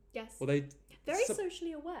Prison. Yes. Well, they very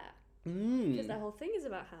socially aware. Because their whole thing is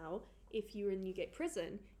about how if you were in Newgate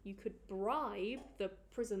Prison, you could bribe the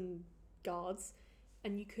prison guards,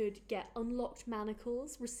 and you could get unlocked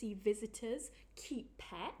manacles, receive visitors, keep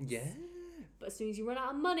pets. Yeah. But as soon as you run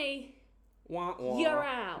out of money, wah, wah. You're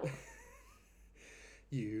out.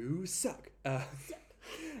 You suck.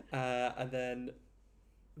 And then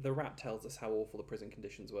the rat tells us how awful the prison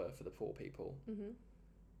conditions were for the poor people. And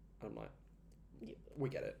I'm like, we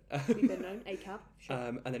get it. We've been known, ACAB. Sure.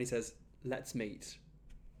 And then he says, let's meet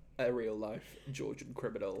a real life Georgian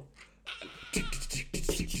criminal.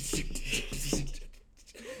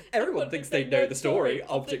 Everyone thinks they know the story.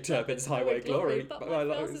 Object Turpin's highway glory. But my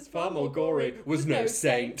life is far more gory. Was no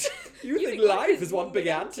saint. You think life is one big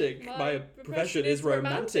antic. My profession is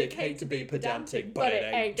romantic. Hate to be pedantic, but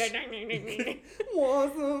it ain't.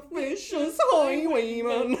 Was a vicious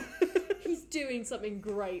highwayman. He's doing something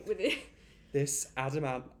great with it. This Adam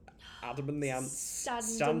and the Ants,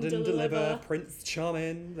 Stand and deliver. Prince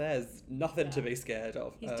Charming. There's nothing to be scared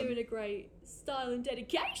of. He's doing a great style and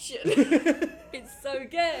dedication. It's so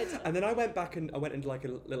good. And then I went back and I went into like a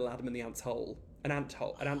little Adam and the Ants hole, an ant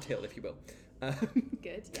hill, if you will.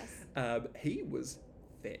 Good, yes. He was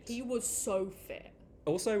fit. He was so fit.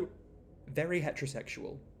 Also, very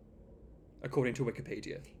heterosexual, according to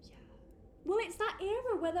Wikipedia. Yeah. Well, it's that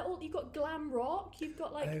era where you've got glam rock, you've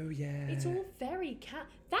got like... Oh, yeah. It's all very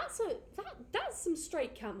That's some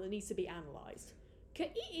straight camp that needs to be analysed.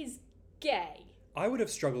 It is gay. I would have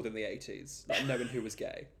struggled in the 80s, like knowing who was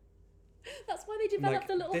gay. That's why they developed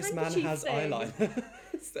the little this handkerchief man has thing. eyeliner.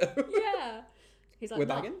 So. Yeah. He's like, we're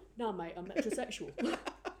bagging? No, mate, I'm metrosexual.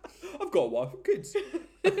 I've got a wife and kids.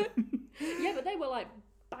 Yeah, but they were like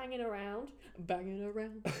banging around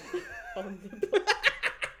on the...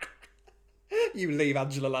 You leave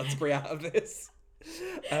Angela Lansbury out of this.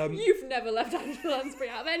 You've never left Angela Lansbury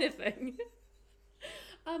out of anything.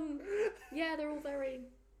 Yeah, they're all very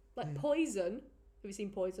like Poison. Have you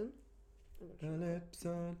seen Poison? Her lips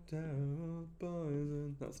are down,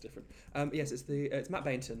 poison. That's different. Yes, it's Matt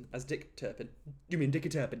Bainton as Dick Turpin. You mean Dickie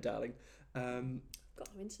Turpin, darling? Got no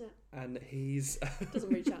internet. And he's doesn't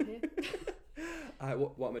reach out here.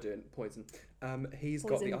 What am I doing? Poison. He's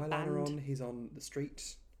got the eyeliner band. on. He's on the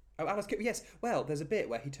street. Oh, Alice Cooper. Yes. Well, there's a bit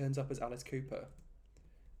where he turns up as Alice Cooper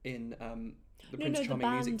in the Prince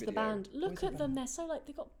Charming music video. The band. Look at them. They're so like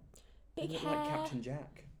they've got big they look hair. like Captain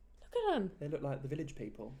Jack. Look at them. They look like the village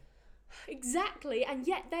people. Exactly, and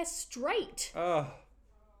yet they're straight. Oh,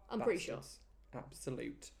 I'm pretty sure.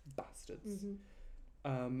 Absolute bastards.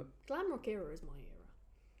 Mm-hmm. Glam rock era is my era.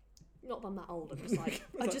 Not that I'm that old. I'm just like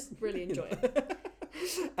I just really enjoy it.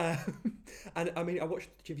 And I mean, have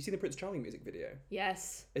you seen the Prince Charming music video?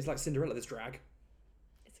 Yes. It's like Cinderella. There's drag.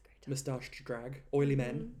 It's a great time. Moustached drag. Oily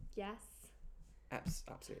men. Yes.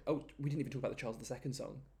 Absolutely. Oh, we didn't even talk about the Charles II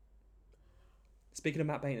song. Speaking of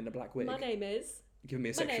Matt Bain in a black wig. My name is. Giving me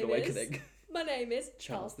a sexual awakening. My name is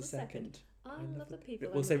Charles II. I love the people.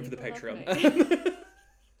 We'll save it for the Patreon. Patreon.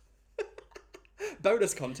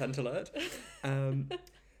 Bonus content alert.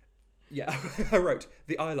 Yeah, I wrote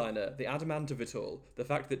the eyeliner, the adamant of it all, the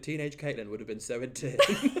fact that teenage Caitlin would have been so in tears.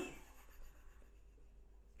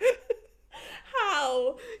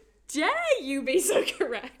 How dare you be so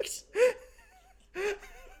correct?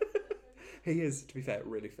 He is, to be fair,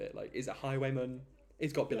 really fit. Like, he's a highwayman.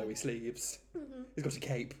 He's got billowy sleeves. Mm-hmm. He's got a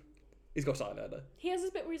cape. He's got eyeliner. He has this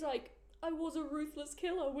bit where he's like, I was a ruthless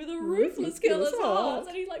killer with a ruthless killer's heart.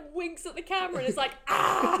 And he like winks at the camera and it's like,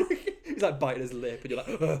 ah! He's like biting his lip and you're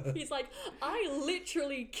like, ugh. He's like, I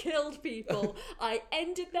literally killed people. I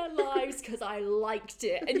ended their lives because I liked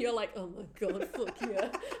it. And you're like, oh my God, fuck yeah.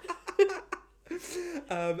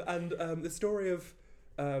 And the story of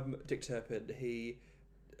Dick Turpin, he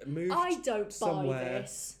moved I don't somewhere, buy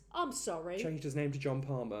this. I'm sorry. Changed his name to John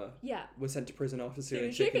Palmer. Yeah. Was sent to prison after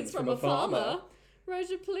stealing chickens from a farmer.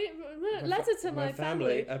 Wrote a letter to my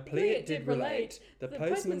family. A plea it did relate. The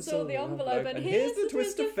postman saw the envelope, and here's the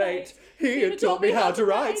twist of fate. He had taught me how to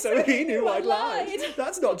write, so he knew I'd lied.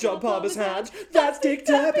 That's not John Palmer's hand. That's Dick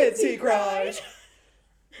Turpin's, he cried.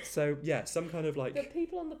 So yeah, some kind of like. The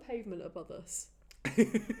people on the pavement above us.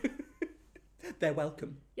 They're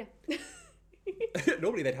welcome. Yeah.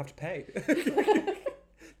 Normally they'd have to pay.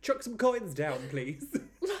 Chuck some coins down, please.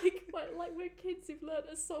 Like we're kids who've learnt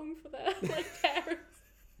a song for their like parents.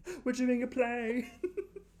 We're doing a play.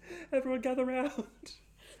 Everyone gather round.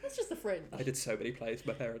 That's just the fringe. I did so many plays for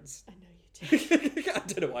my parents. I know you did. I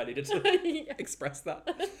don't know why I needed to express that.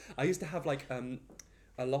 I used to have like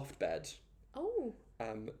a loft bed. Oh.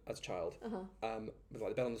 As a child. With like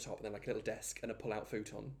the bed on the top and then like a little desk and a pull-out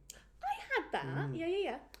futon. I had that.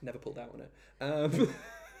 Yeah. Never pulled out on it.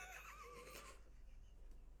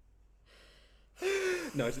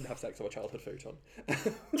 No, I didn't have sex on a childhood futon.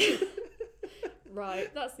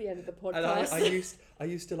 Right, that's the end of the podcast. And I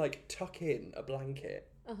used to like tuck in a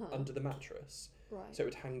blanket under the mattress, right, so it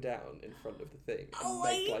would hang down in front of the thing and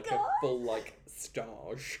make like a full like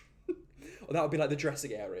stage. Or that would be like the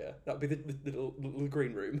dressing area. That would be the little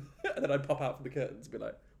green room, and then I'd pop out from the curtains and be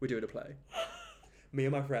like, "We're doing a play." Me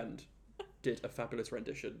and my friend did a fabulous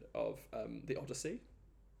rendition of the Odyssey,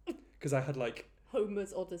 because I had like.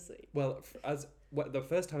 Homer's Odyssey. Well, the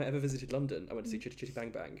first time I ever visited London, I went to see Chitty Chitty Bang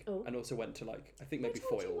Bang, and also went to like I think maybe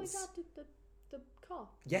Foyles. My dad did the car.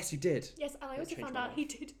 Yes, you did. Yes, and I also found out he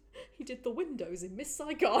did the windows in Miss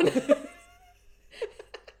Saigon.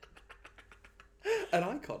 An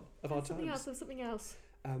icon of our Something times. else. Something else.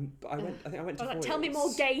 But I think I went to Like, Foyles. tell me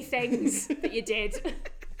more gay things that you did.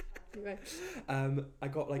 Anyway. I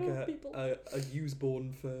got like a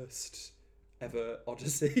Usborne first ever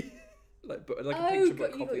Odyssey, like a picture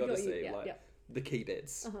book copy Odyssey, the key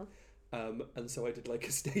bits. And so I did like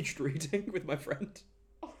a staged reading with my friend.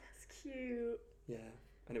 Oh, that's cute. Yeah,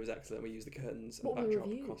 and it was excellent. We used the curtains and What were the backdrop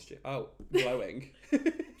reviews? costume. Oh, glowing.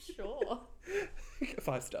 Sure.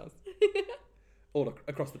 5 stars. All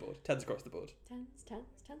across the board. 10s across the board. 10s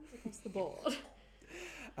across the board.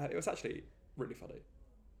 It was actually really funny.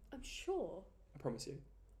 I'm sure. I promise you.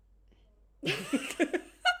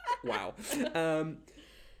 Wow.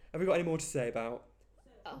 Have we got any more to say about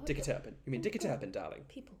Dicker Turpin? You mean Dicker Turpin, darling?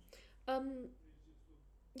 People.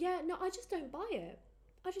 Yeah, no, I just don't buy it.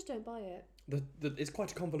 It's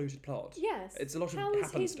quite a convoluted plot. Yes. It's a lot of How is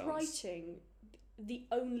happenstance. his writing the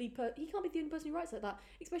only he can't be the only person who writes like that,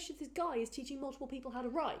 especially if this guy is teaching multiple people how to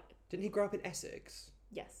write. Didn't he grow up in Essex?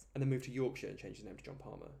 Yes. And then move to Yorkshire and change his name to John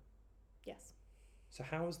Palmer? Yes. So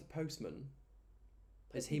how is the postman?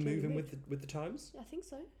 Is he moving with the times? I think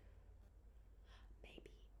so.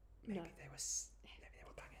 Maybe. Maybe No. they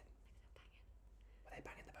were banging. Were they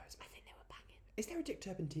banging the postman? I think they were banging. Is there a Dick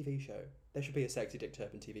Turpin TV show? There should be a sexy Dick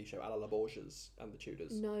Turpin TV show, a la Borgias and the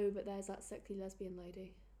Tudors. No, but there's that sexy lesbian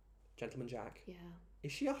lady. Gentleman Jack. Yeah.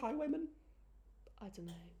 Is she a highwayman? I don't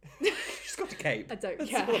know. She's got a cape. I don't That's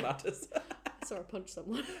care. all that matters. I saw her punch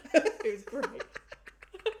someone. It was great.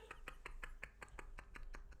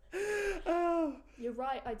 Oh. You're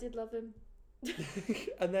right, I did love him.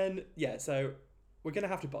 And then, yeah, so we're going to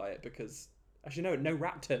have to buy it because, actually, no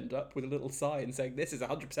rat turned up with a little sign saying this is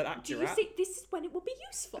 100% accurate. Do you see? This is when it will be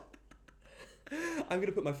useful. I'm going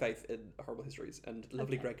to put my faith in Horrible Histories and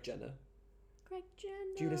lovely Okay. Greg Jenner. Greg Jenner.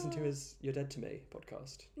 Do you listen to his You're Dead to Me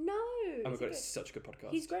podcast? No. Oh my god, it's such a good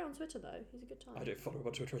podcast. He's great on Twitter though. He's a good time. I don't follow him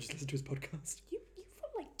on Twitter, I just listen to his podcast. You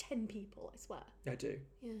follow like 10 people, I swear. I do.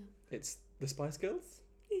 Yeah. It's the Spice Girls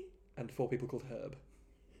and 4 people called Herb.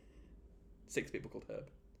 6 people called Herb.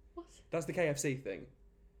 What? That's the KFC thing.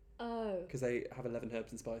 Oh. Because they have 11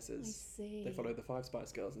 herbs and I spices. see. They follow the 5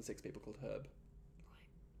 Spice Girls and 6 people called Herb.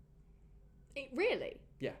 Really?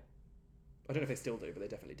 Yeah. I don't know if they still do, but they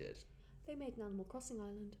definitely did. They made an Animal Crossing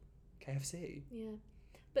island. KFC? Yeah.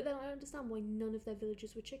 But then I understand why none of their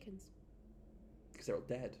villagers were chickens. Because they're all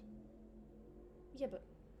dead. Yeah, but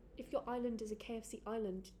if your island is a KFC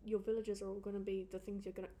island, your villagers are all going to be the things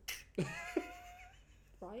you're going to...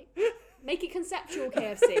 Right? Make it conceptual,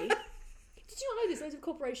 KFC. Did you not know this? Loads of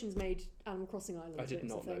corporations made Animal Crossing islands. I did It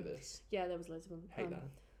was a not know thing. this. Yeah, there was loads of them. Hate that.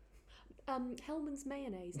 Hellman's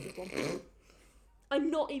Mayonnaise did one. I'm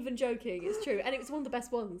not even joking, it's true. And it was one of the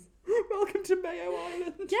best ones. Welcome to Mayo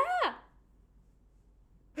Island. Yeah!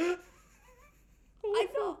 I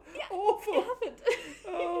thought, yeah, Awful. it happened.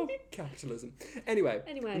 Oh, capitalism. Anyway,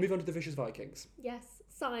 Anyway. we move on to the Vicious Vikings. Yes,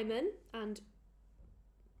 Simon and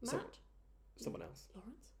Matt? Someone else.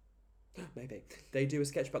 Lawrence? Maybe. They do a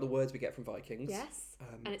sketch about the words we get from Vikings. Yes.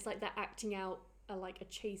 And it's like they're acting out a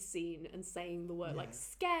chase scene and saying the word like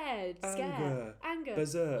Yeah. scared, anger,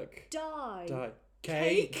 Berserk. die,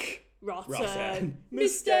 Cake. rotten,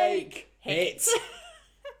 Mistake. Hit.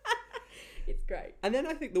 It's great. And then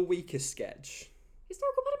I think the weakest sketch.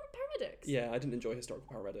 Historical paramedics. Yeah, I didn't enjoy historical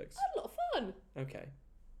paramedics. I had a lot of fun. Okay.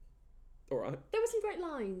 All right. There were some great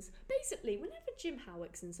lines. Basically, whenever Jim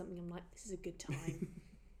Howick's in something, I'm like, this is a good time.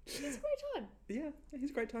 It's a great time. Yeah,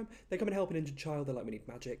 it's a great time. They come and help an injured child. They're like, we need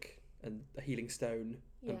magic and a healing stone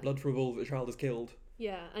Yeah. and blood from a bull that the child has killed.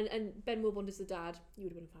 Yeah, and Ben Wilbond is the dad. You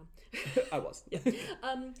would have been a fan. I was.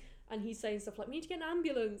 And he's saying stuff like, we need to get an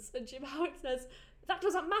ambulance. And Jim Howick says, that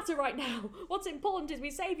doesn't matter right now. What's important is we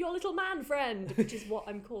save your little man friend, which is what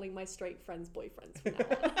I'm calling my straight friends' boyfriends from now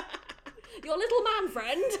on. Your little man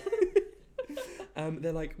friend.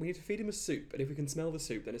 They're like, we need to feed him a soup, and if we can smell the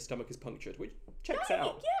soup, then his stomach is punctured, which checks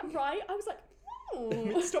out. Yeah, right. I was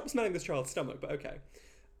like, Stop smelling this child's stomach, but okay.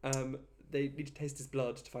 They need to taste his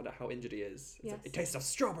blood to find out how injured he is. It's Yes. like, it tastes of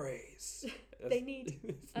strawberries. They need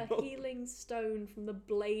a healing stone from the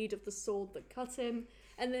blade of the sword that cut him.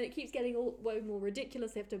 And then it keeps getting way more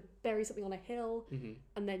ridiculous. They have to bury something on a hill. Mm-hmm.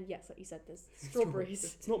 And then, yes, like you said, there's strawberries.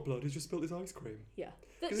 It's not blood, he's just spilled his ice cream. Yeah.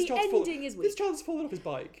 'Cause The this child's ending is This weak. child's fallen off his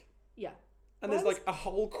bike. Yeah. And Why there's was- like a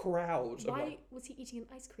whole crowd. Of Why like, was he eating an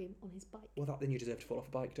ice cream on his bike? well, then you deserve to fall off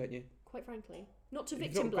a bike, don't you? Quite frankly. Not to If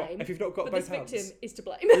you've victim not got- blame. if you've not got but both this victim hands. is to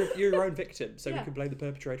blame. You're your own victim, so Yeah. you can blame the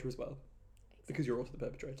perpetrator as well. Because you're also the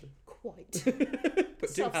perpetrator. Quite.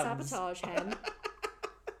 Put 2 hands. Self-sabotage, hen.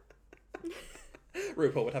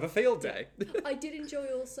 RuPaul would have a field day. I did enjoy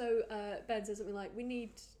also, Ben said something like, we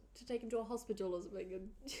need to take him to a hospital or something. And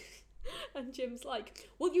And Jim's like,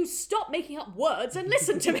 will you stop making up words and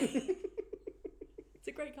listen to me? It's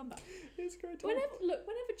a great comeback. It's a great time.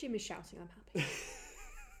 Whenever Jim is shouting, I'm happy.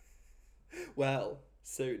 Well,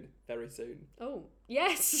 soon. Very soon. Oh,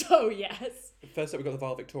 yes. Oh, yes. First up, we've got the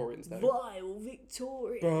Vile Victorians, though. Vile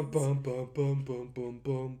Victorians. Bum, bum, bum, bum, bum,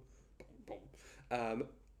 bum, bum.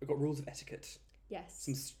 We've got rules of etiquette. Yes.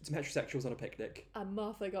 Some heterosexuals on a picnic. And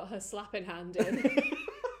Martha got her slapping hand in.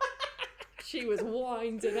 She was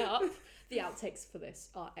winding up. The outtakes for this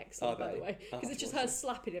are excellent, by the way. Because it's just her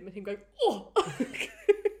slapping him and him going, oh!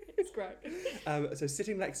 It's great. So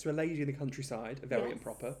sitting next to a lady in the countryside, very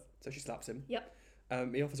improper. So she slaps him. Yep.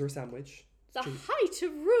 He offers her a sandwich. The height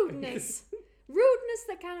of rudeness. Rudeness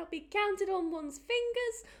that cannot be counted on one's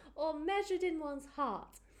fingers or measured in one's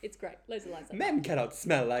heart. It's great. Loads of lines like Men cannot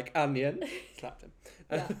smell like onion. Slapped him.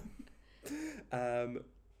 Yeah.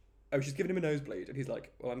 She's giving him a nosebleed, and he's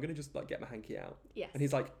like, well, I'm going to just like get my hanky out. Yes. And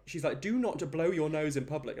she's like, do not to blow your nose in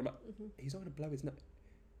public. I'm like, he's not going to blow his nose.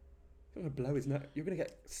 He's not going to blow his nose. You're going to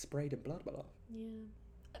get sprayed in blood, my love. Yeah.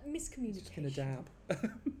 Miscommunication. Just going to dab.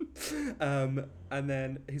 And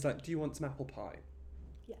then he's like, do you want some apple pie?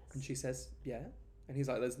 Yes. And she says, yeah. And he's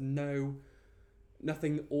like, there's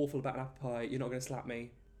nothing awful about an apple pie. You're not going to slap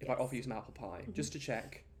me if I offer you some apple pie. Just to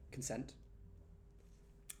check. Consent.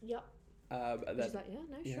 Yep. And then, she's like,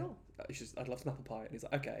 sure. I'd love some apple pie. And he's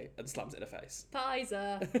like, okay. And slams it in her face.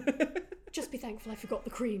 Pizer. Just be thankful I forgot the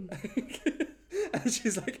cream. And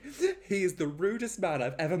she's like, he is the rudest man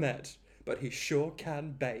I've ever met, but he sure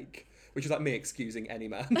can bake. Which is like me excusing any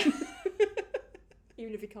man.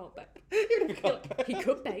 Even if he can't bake. Even if he can't bake. He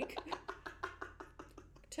could bake.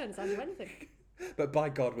 Turn his hand to anything. But by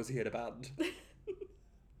God, was he in a band.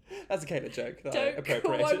 That's a Caitlin joke that I Don't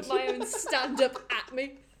appropriated. quote my own stand-up at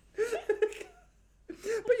me.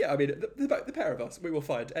 But yeah, I mean, the pair of us, we will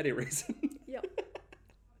find any reason. Yep.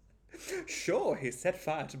 Sure, he set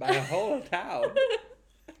fire to my whole town.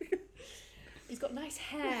 He's got nice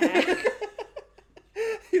hair.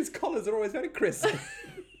 His collars are always very crisp.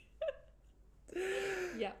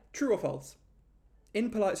 Yeah. True or false? In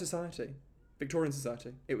polite society, Victorian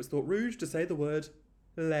society, it was thought rude to say the word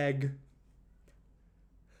leg.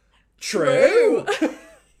 True!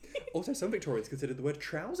 Also, some Victorians considered the word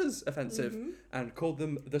trousers offensive and called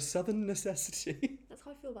them the southern necessity. That's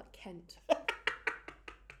how I feel about Kent.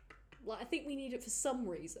 Like, I think we need it for some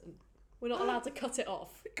reason. We're not allowed to cut it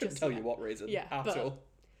off. I couldn't tell you what reason. Yeah, at but all.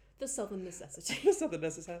 The southern necessity. The southern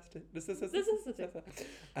necessity. Necessity.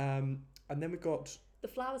 And then we've got... The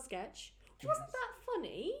flower sketch. Which wasn't that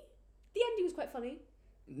funny. The ending was quite funny.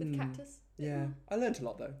 With Cactus. Yeah. I learnt a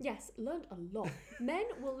lot, though. Yes, learned a lot. Men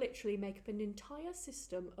will literally make up an entire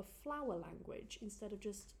system of flower language instead of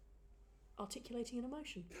just articulating an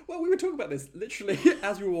emotion. Well, we were talking about this literally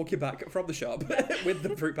as we were walking back from the shop with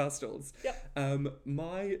the fruit pastels. Yep.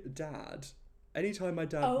 My dad, anytime my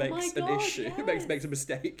dad makes an issue, makes a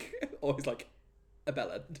mistake, or he's like a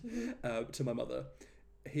bellend to my mother,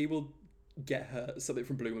 he will get her something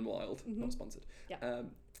from Bloom and Wild, not sponsored. Yeah.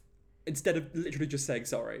 Instead of literally just saying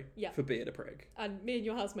sorry for being a prig. And me and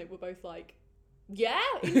your housemate were both like, yeah,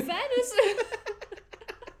 in fairness.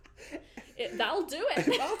 That'll do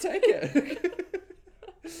it. I'll take it.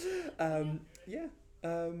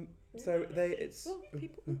 So it's... Well,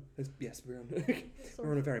 people... Yes, we're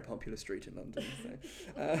on a very popular street in London.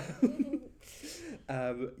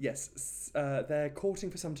 So. Yes, they're courting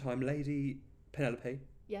for some time. Lady Penelope.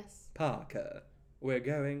 Yes. Parker. We're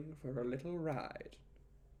going for a little ride.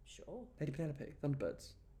 Sure. Lady Penelope,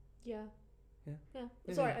 Thunderbirds. Yeah. Yeah.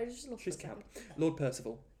 Sorry, I just lost She's the cap. Lord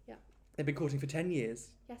Percival. Yeah. They've been courting for 10 years.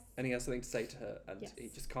 Yes. And he has something to say to her, and he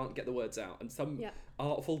just can't get the words out. And some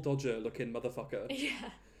artful dodger-looking motherfucker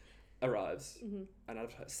arrives, and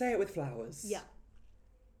I've heard, say it with flowers. Yeah.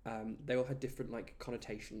 They all had different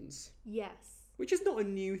connotations. Yes. Which is not a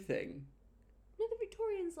new thing. No, the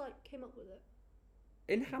Victorians came up with it.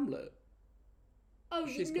 In Hamlet. Oh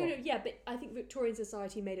yeah, but I think Victorian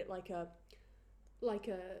society made it like a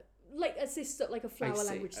system, like a flower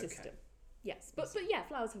language system. Yes, but yeah,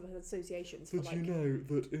 flowers have associations. Did you know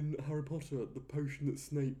that in Harry Potter, the potion that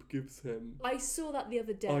Snape gives him? I saw that the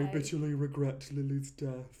other day. I bitterly regret Lily's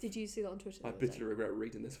death. Did you see that on Twitter? I bitterly regret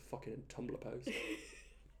reading this fucking Tumblr post.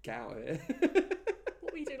 Get out of here.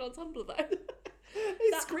 What were you doing on Tumblr though?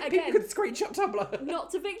 People could screenshot Tumblr.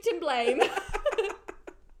 Not to victim blame.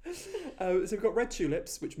 So we've got red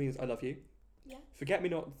tulips, which means I love you. Yeah.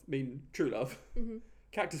 Forget-me-nots mean true love.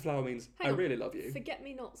 Cactus flower means I really love you.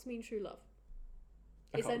 Forget-me-nots mean true love.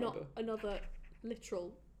 Is there not another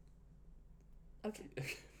literal... Okay.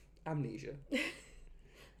 Amnesia.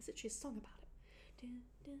 There's actually a song about it.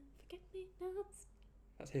 Forget-me-nots.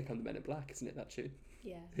 That's Here Come the Men in Black, isn't it, that tune?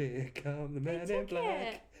 Yeah. Here come the They Men in took Black.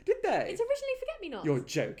 it. Did they? It's originally Forget Me Not. You're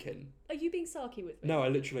joking. Are you being sarky with me? No, I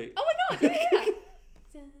literally... Oh my god, yeah.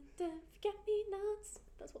 Dun, dun, Forget Me Nots.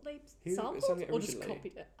 That's what they Who sampled? sang it Or just originally?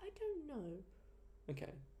 copied it? I don't know.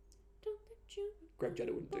 Okay. Don't let you... Greg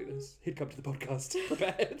Jenner wouldn't do this. He'd come to the podcast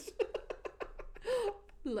prepared.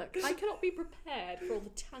 Look, I cannot be prepared for all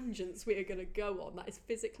the tangents we are going to go on. That is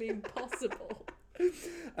physically impossible.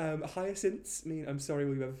 Hyacinths mean I'm sorry,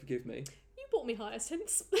 will you ever forgive me? You bought me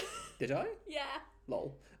hyacinths. Did I? Yeah.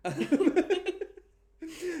 Lol.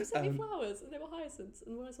 You sent me flowers and they were hyacinths.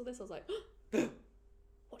 And when I saw this, I was like,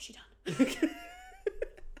 what's she done?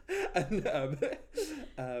 And,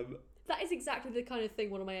 that is exactly the kind of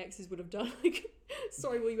thing one of my exes would have done. Like,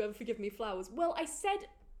 sorry, will you ever forgive me flowers? Well, I said,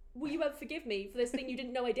 will you ever forgive me for this thing you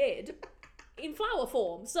didn't know I did in flower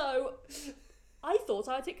form? So I thought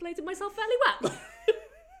I articulated myself fairly well.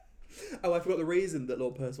 oh, I forgot the reason that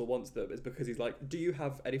Lord Percival wants them is because he's like, do you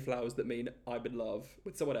have any flowers that mean I'm in love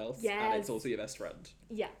with someone else? Yes. And it's also your best friend.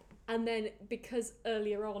 Yeah. And then because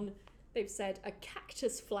earlier on they've said a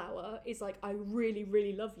cactus flower is like, I really,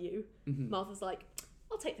 really love you. Mm-hmm. Martha's like,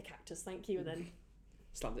 I'll take the cactus, thank you. And then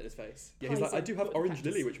Slammed it in his face. Yeah, he's like, I do have Poison, orange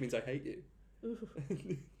cactus. lily, which means I hate you. ooh,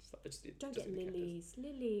 don't get lilies.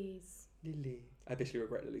 Lilies. Lily. I officially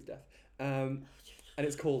regret Lily's death. And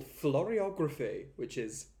it's called floriography, which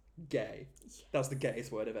is gay. Yes. That's the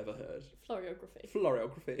gayest word I've ever heard. Floriography.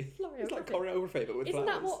 Floriography. It's like choreography, but with Isn't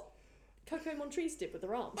flowers. that what Coco Montrese did with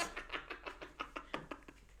their arms?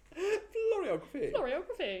 Floriography.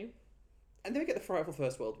 Floriography. And then we get the frightful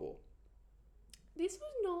First World War. This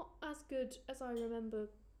was not as good as I remember.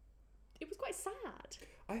 It was quite sad.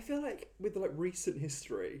 I feel like with the recent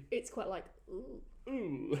history, It's quite like, ooh.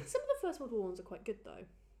 ooh. Some of the First World War ones are quite good though.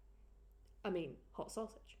 I mean, hot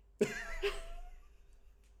sausage.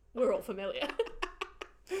 We're all familiar.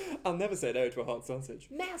 I'll never say no to a hot sausage.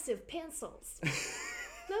 Massive pencils.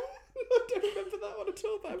 No? I don't remember that one at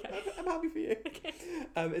all, but Okay. I'm happy for you. Okay.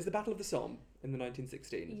 It's the Battle of the Somme in the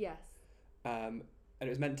 1916. Yes. And it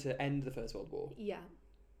was meant to end the First World War. Yeah.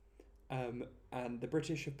 And the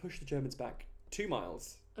British have pushed the Germans back 2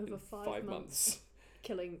 miles Over in 5 months.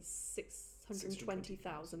 Killing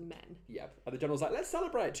 620,000 men. Yeah. And the general's like, let's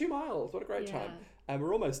celebrate 2 miles. What a great time. And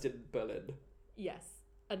we're almost in Berlin. Yes.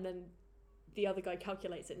 And then the other guy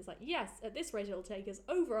calculates it and is like, yes, at this rate it'll take us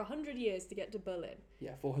over 100 years to get to Berlin.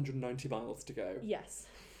 Yeah, 490 miles to go. Yes.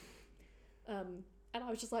 And I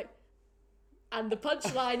was just like, and the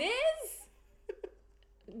punchline is...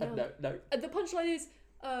 No. And the punchline is,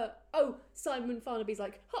 Simon Farnaby's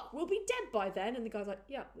like, we'll be dead by then. And the guy's like,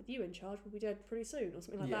 yeah, with you in charge, we'll be dead pretty soon, or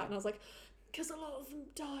something like that. And I was like, because a lot of them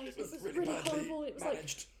died. It was really horrible. It was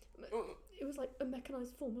managed. it was like a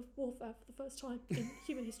mechanized form of warfare for the first time in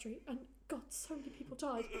human history. And God, so many people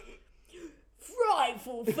died.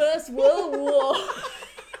 Frightful First World War.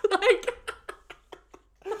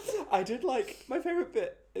 I did like, my favourite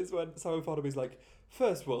bit is when Simon Farnaby's like,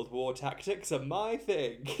 First World War tactics are my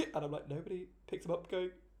thing. And I'm like, nobody picks him up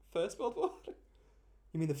going, First World War?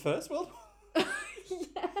 You mean the First World War?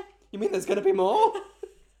 Yeah. You mean there's going to be more?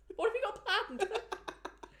 What have you got planned?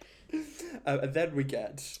 And then we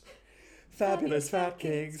get Fabulous Fat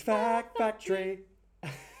Kings Fact Factory.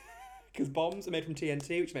 Because bombs are made from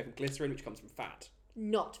TNT, which is made from glycerin, which comes from fat.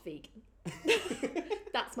 Not vegan.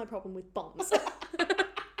 That's my problem with bombs.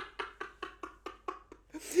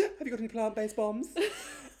 Have you got any plant-based bombs?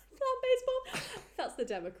 Plant-based bomb? That's the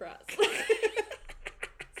Democrats.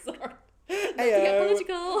 Sorry. Heyo. To get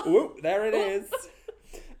political. Whoop, there it is.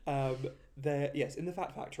 Yes, in the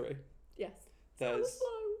Fat Factory. Yes. There's Slow.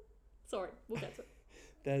 Sorry, we'll get to it.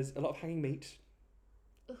 there's a lot of hanging meat,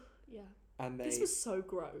 Ugh, yeah. and This was so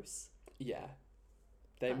gross. yeah,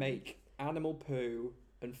 they make animal poo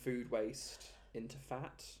and food waste into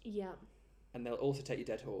fat, Yeah. and they'll also take your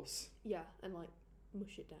dead horse, Yeah, and like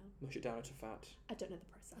mush it down. mush it down into fat. I don't know the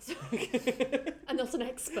process. I'm not an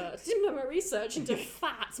expert. Didn't know my research into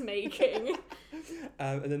fat making.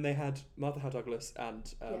 And then they had Martha Howe Douglas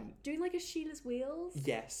and Doing like a Sheila's Wheels.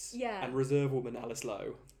 yes, Yeah. and reserve woman Alice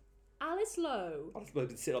Lowe. Alice Lowe Alice Lowe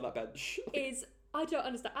did sit on that bench. is, I don't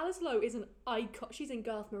understand. Alice Lowe is an icon. She's in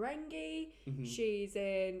Garth Marenghi. Mhm. She's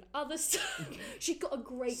in other stuff. She got a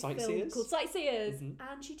great film Sightseers? called Sightseers, Mhm.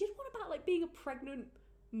 and she did one about like being a pregnant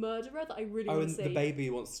murderer that I really Oh, want and to the see. baby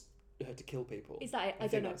wants her to kill people. Is that it? I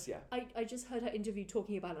think don't know. that's- yeah. I just heard her interview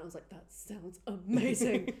talking about it and I was like, that sounds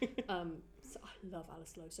amazing. So I love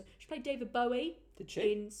Alice Lowe. So she played David Bowie Did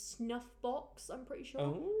she? in Snuffbox, I'm pretty sure,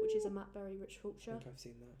 Oh. which is a Matt Berry Rich I Fulcher. think I've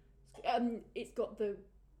seen that. It's got the...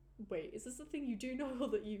 Wait, is this the thing you do know, or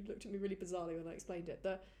that you looked at me really bizarrely when I explained it?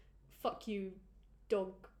 The fuck you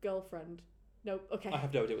dog girlfriend. No, okay. I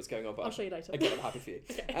have no idea what's going on, but I'll show you later. again, I'm happy for you.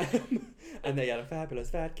 Okay. And they had a fabulous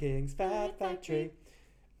Fat King's Fat Factory.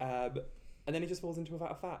 And then he just falls into a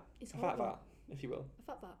vat of fat. It's a fat horrible. vat, if you will.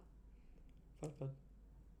 A fat bat. Fun.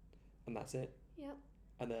 And that's it. Yep.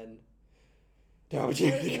 And then...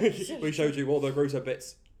 we showed you all the gruesome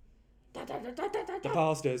bits. The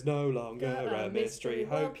past is no longer a mystery.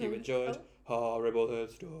 Hope you enjoyed horrible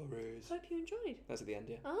heard stories. Hope you enjoyed. That's at the end,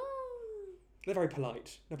 yeah. Oh. They're very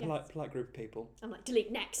polite. They're Yes. polite group of people. I'm like,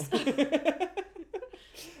 delete next. And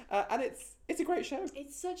it's a great show.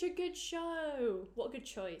 It's such a good show. What a good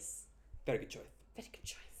choice. Very good choice. Very good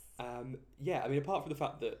choice. Yeah, I mean, apart from the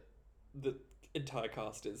fact that the entire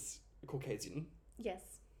cast is Caucasian, Yes.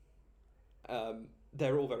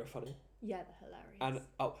 they're all very funny. Yeah, they're hilarious.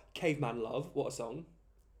 And Caveman Love, what a song.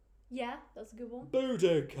 Yeah, that's a good one.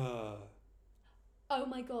 Boudica. Oh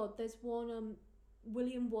my god, there's one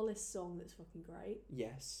William Wallace song that's fucking great.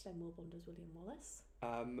 Yes. Ben Wilborn does William Wallace.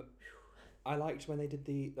 I liked when they did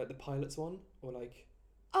the pilots one, or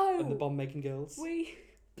Oh, and the bomb making girls. we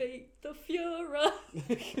beat the Führer.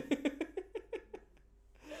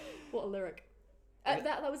 What a lyric.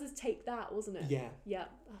 That was his Take That, wasn't it? Yeah. Yeah,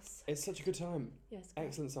 that's It's such a good time. yes.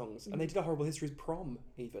 Excellent songs. And they did a Horrible Histories prom,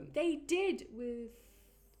 even. They did with.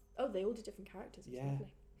 Oh, they all did different characters. It was Yeah.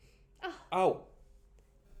 lovely. Oh!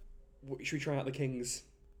 Should we try out the Kings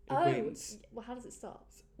and Queens? Well, how does it start?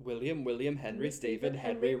 William, Henry, Stephen,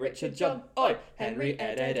 Henry, Richard, John. Oi! Henry,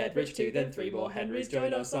 Ed, Rich, 2, then 3 more Henrys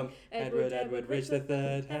join our song. Edward, Rich the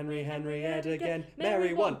 3rd, Henry, Ed again.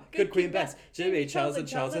 Mary 1, good Queen Bess, Jimmy, Charles,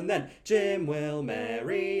 and then Jim, Will,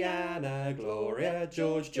 Mary, Anna, Gloria,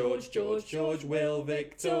 George, Will,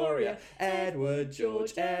 Victoria, Edward,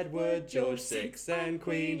 George, 6, and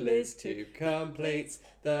Queen Liz 2 completes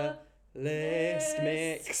the list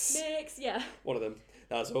mix. Yeah. One of them.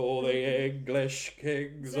 That's all the English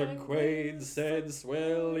kings and queens since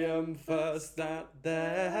William first that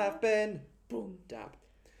there have been. Boom. Dab.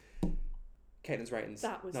 Caitlin's ratings.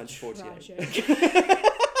 That was 1948. tragic.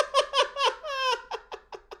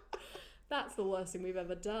 That's the worst thing we've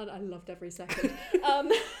ever done. I loved every second.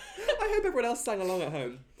 I hope everyone else sang along at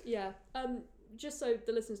home. Yeah. Just so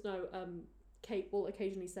the listeners know, Kate will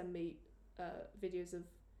occasionally send me videos of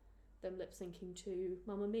them lip syncing to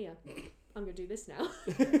Mamma Mia. I'm gonna do this now.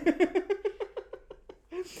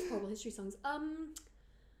 Horrible history songs.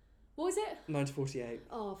 What was it? 1948.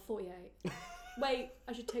 Oh, 48. Wait,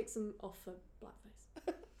 I should take some off for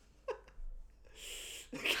blackface.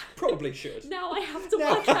 Probably should. Now I have to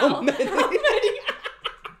Now work how out many? how many.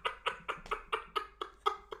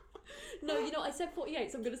 No, you know, I said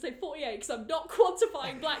 48, so I'm going to say 48 because I'm not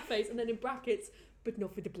quantifying blackface, and then in brackets, but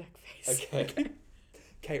not with the blackface. Okay.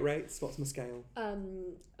 Kate rates, what's my scale?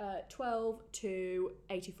 12 to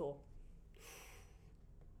 84.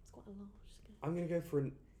 It's quite a large scale. I'm going to go for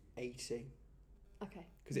an 80. Okay.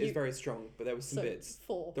 Because it is very strong, but there was some bits.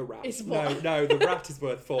 4. The rat. Is No, 4. no, the rat is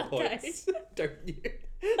worth 4 Okay. points.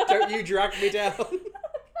 Don't you drag me down.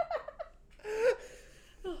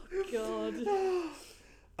 Oh, God.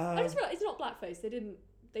 I just realised it's not blackface.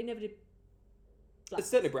 They never did blackface. It's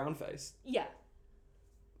certainly brownface. Yeah.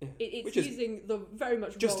 Yeah. It's Which is using the very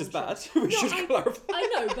much just wrong as bad. term. We should clarify. I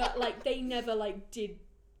know, but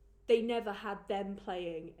they never had them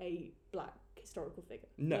playing a black historical figure.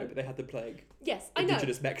 No, but they had the plague. Yes, I know.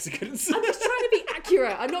 Indigenous Mexicans. I'm just trying to be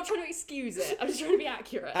accurate. I'm not trying to excuse it. I'm just trying to be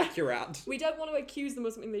accurate. Accurate. We don't want to accuse them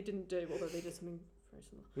of something they didn't do, although they did something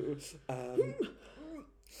very similar.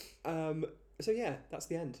 So yeah, that's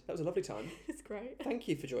the end. That was a lovely time. It's great. Thank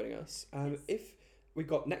you for joining us. Yes. If we've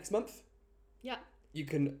got next month, Yeah. you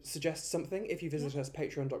can suggest something if you visit us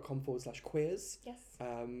patreon.com/queers. Yes.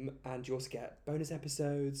 And you also get bonus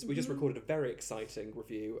episodes. We just Mhm. recorded a very exciting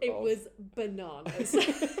review It of... was bananas.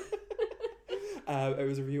 It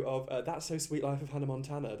was a review of That's So Sweet Life of Hannah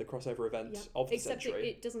Montana, the crossover event Yeah. of the Except century.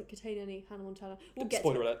 it doesn't contain any Hannah Montana. We'll get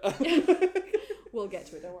Spoiler to it. alert. We'll get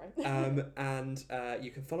to it, don't worry. And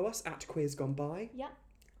you can follow us at Queers Gone By. Yeah.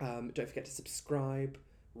 Don't forget to subscribe,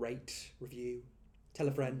 rate, review, tell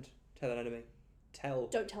a friend, tell an enemy,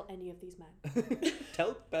 Don't tell any of these men.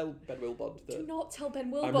 tell Ben Wilbond that Do not tell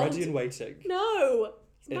Ben Wilbond. I'm ready and waiting No!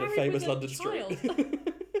 He's in a married famous with London child. street.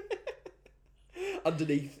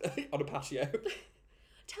 Underneath, on a patio.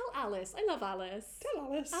 Tell Alice. I love Alice. Tell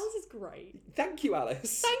Alice. Alice is great. Thank you,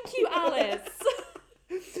 Alice. Thank you, Alice.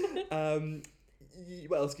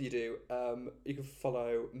 What else can you do? You can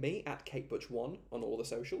follow me at KateButch1 on all the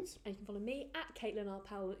socials. And you can follow me at Caitlin R.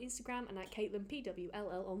 Powell on Instagram and at Caitlin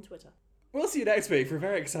PWLL on Twitter. We'll see you next week for a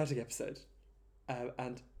very exciting episode.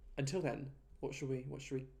 And until then, what should we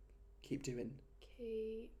keep doing?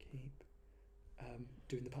 Keep. Keep.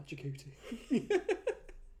 doing the Pachacootie.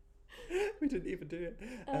 We didn't even do it.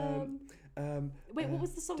 Wait, what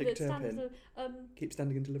was the song Dick that stands Turpin. for? Keep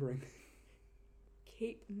standing and delivering.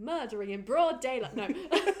 Keep murdering in broad daylight. No.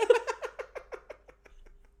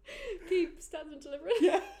 Keep standing and delivering.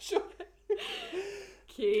 Yeah, sure.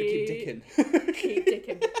 Keep dicking. Keep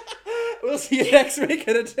dicking. We'll see you next week,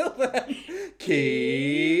 and until then,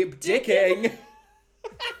 keep dicking.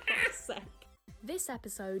 This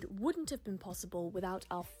episode wouldn't have been possible without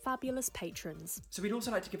our fabulous patrons. So we'd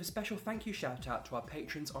also like to give a special thank you shout out to our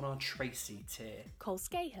patrons on our Tracy tier. Cole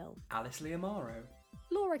Scahill, Alice Liamaro,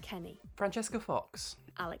 Laura Kenny, Francesca Fox,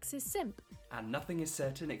 Alex's Simp. and nothing is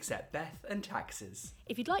certain except Beth and taxes.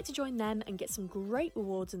 If you'd like to join them and get some great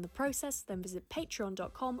rewards in the process, then visit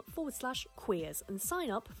patreon.com/queers and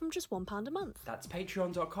sign up from just £1 a month. That's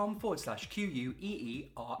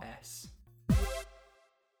patreon.com/QUEERS.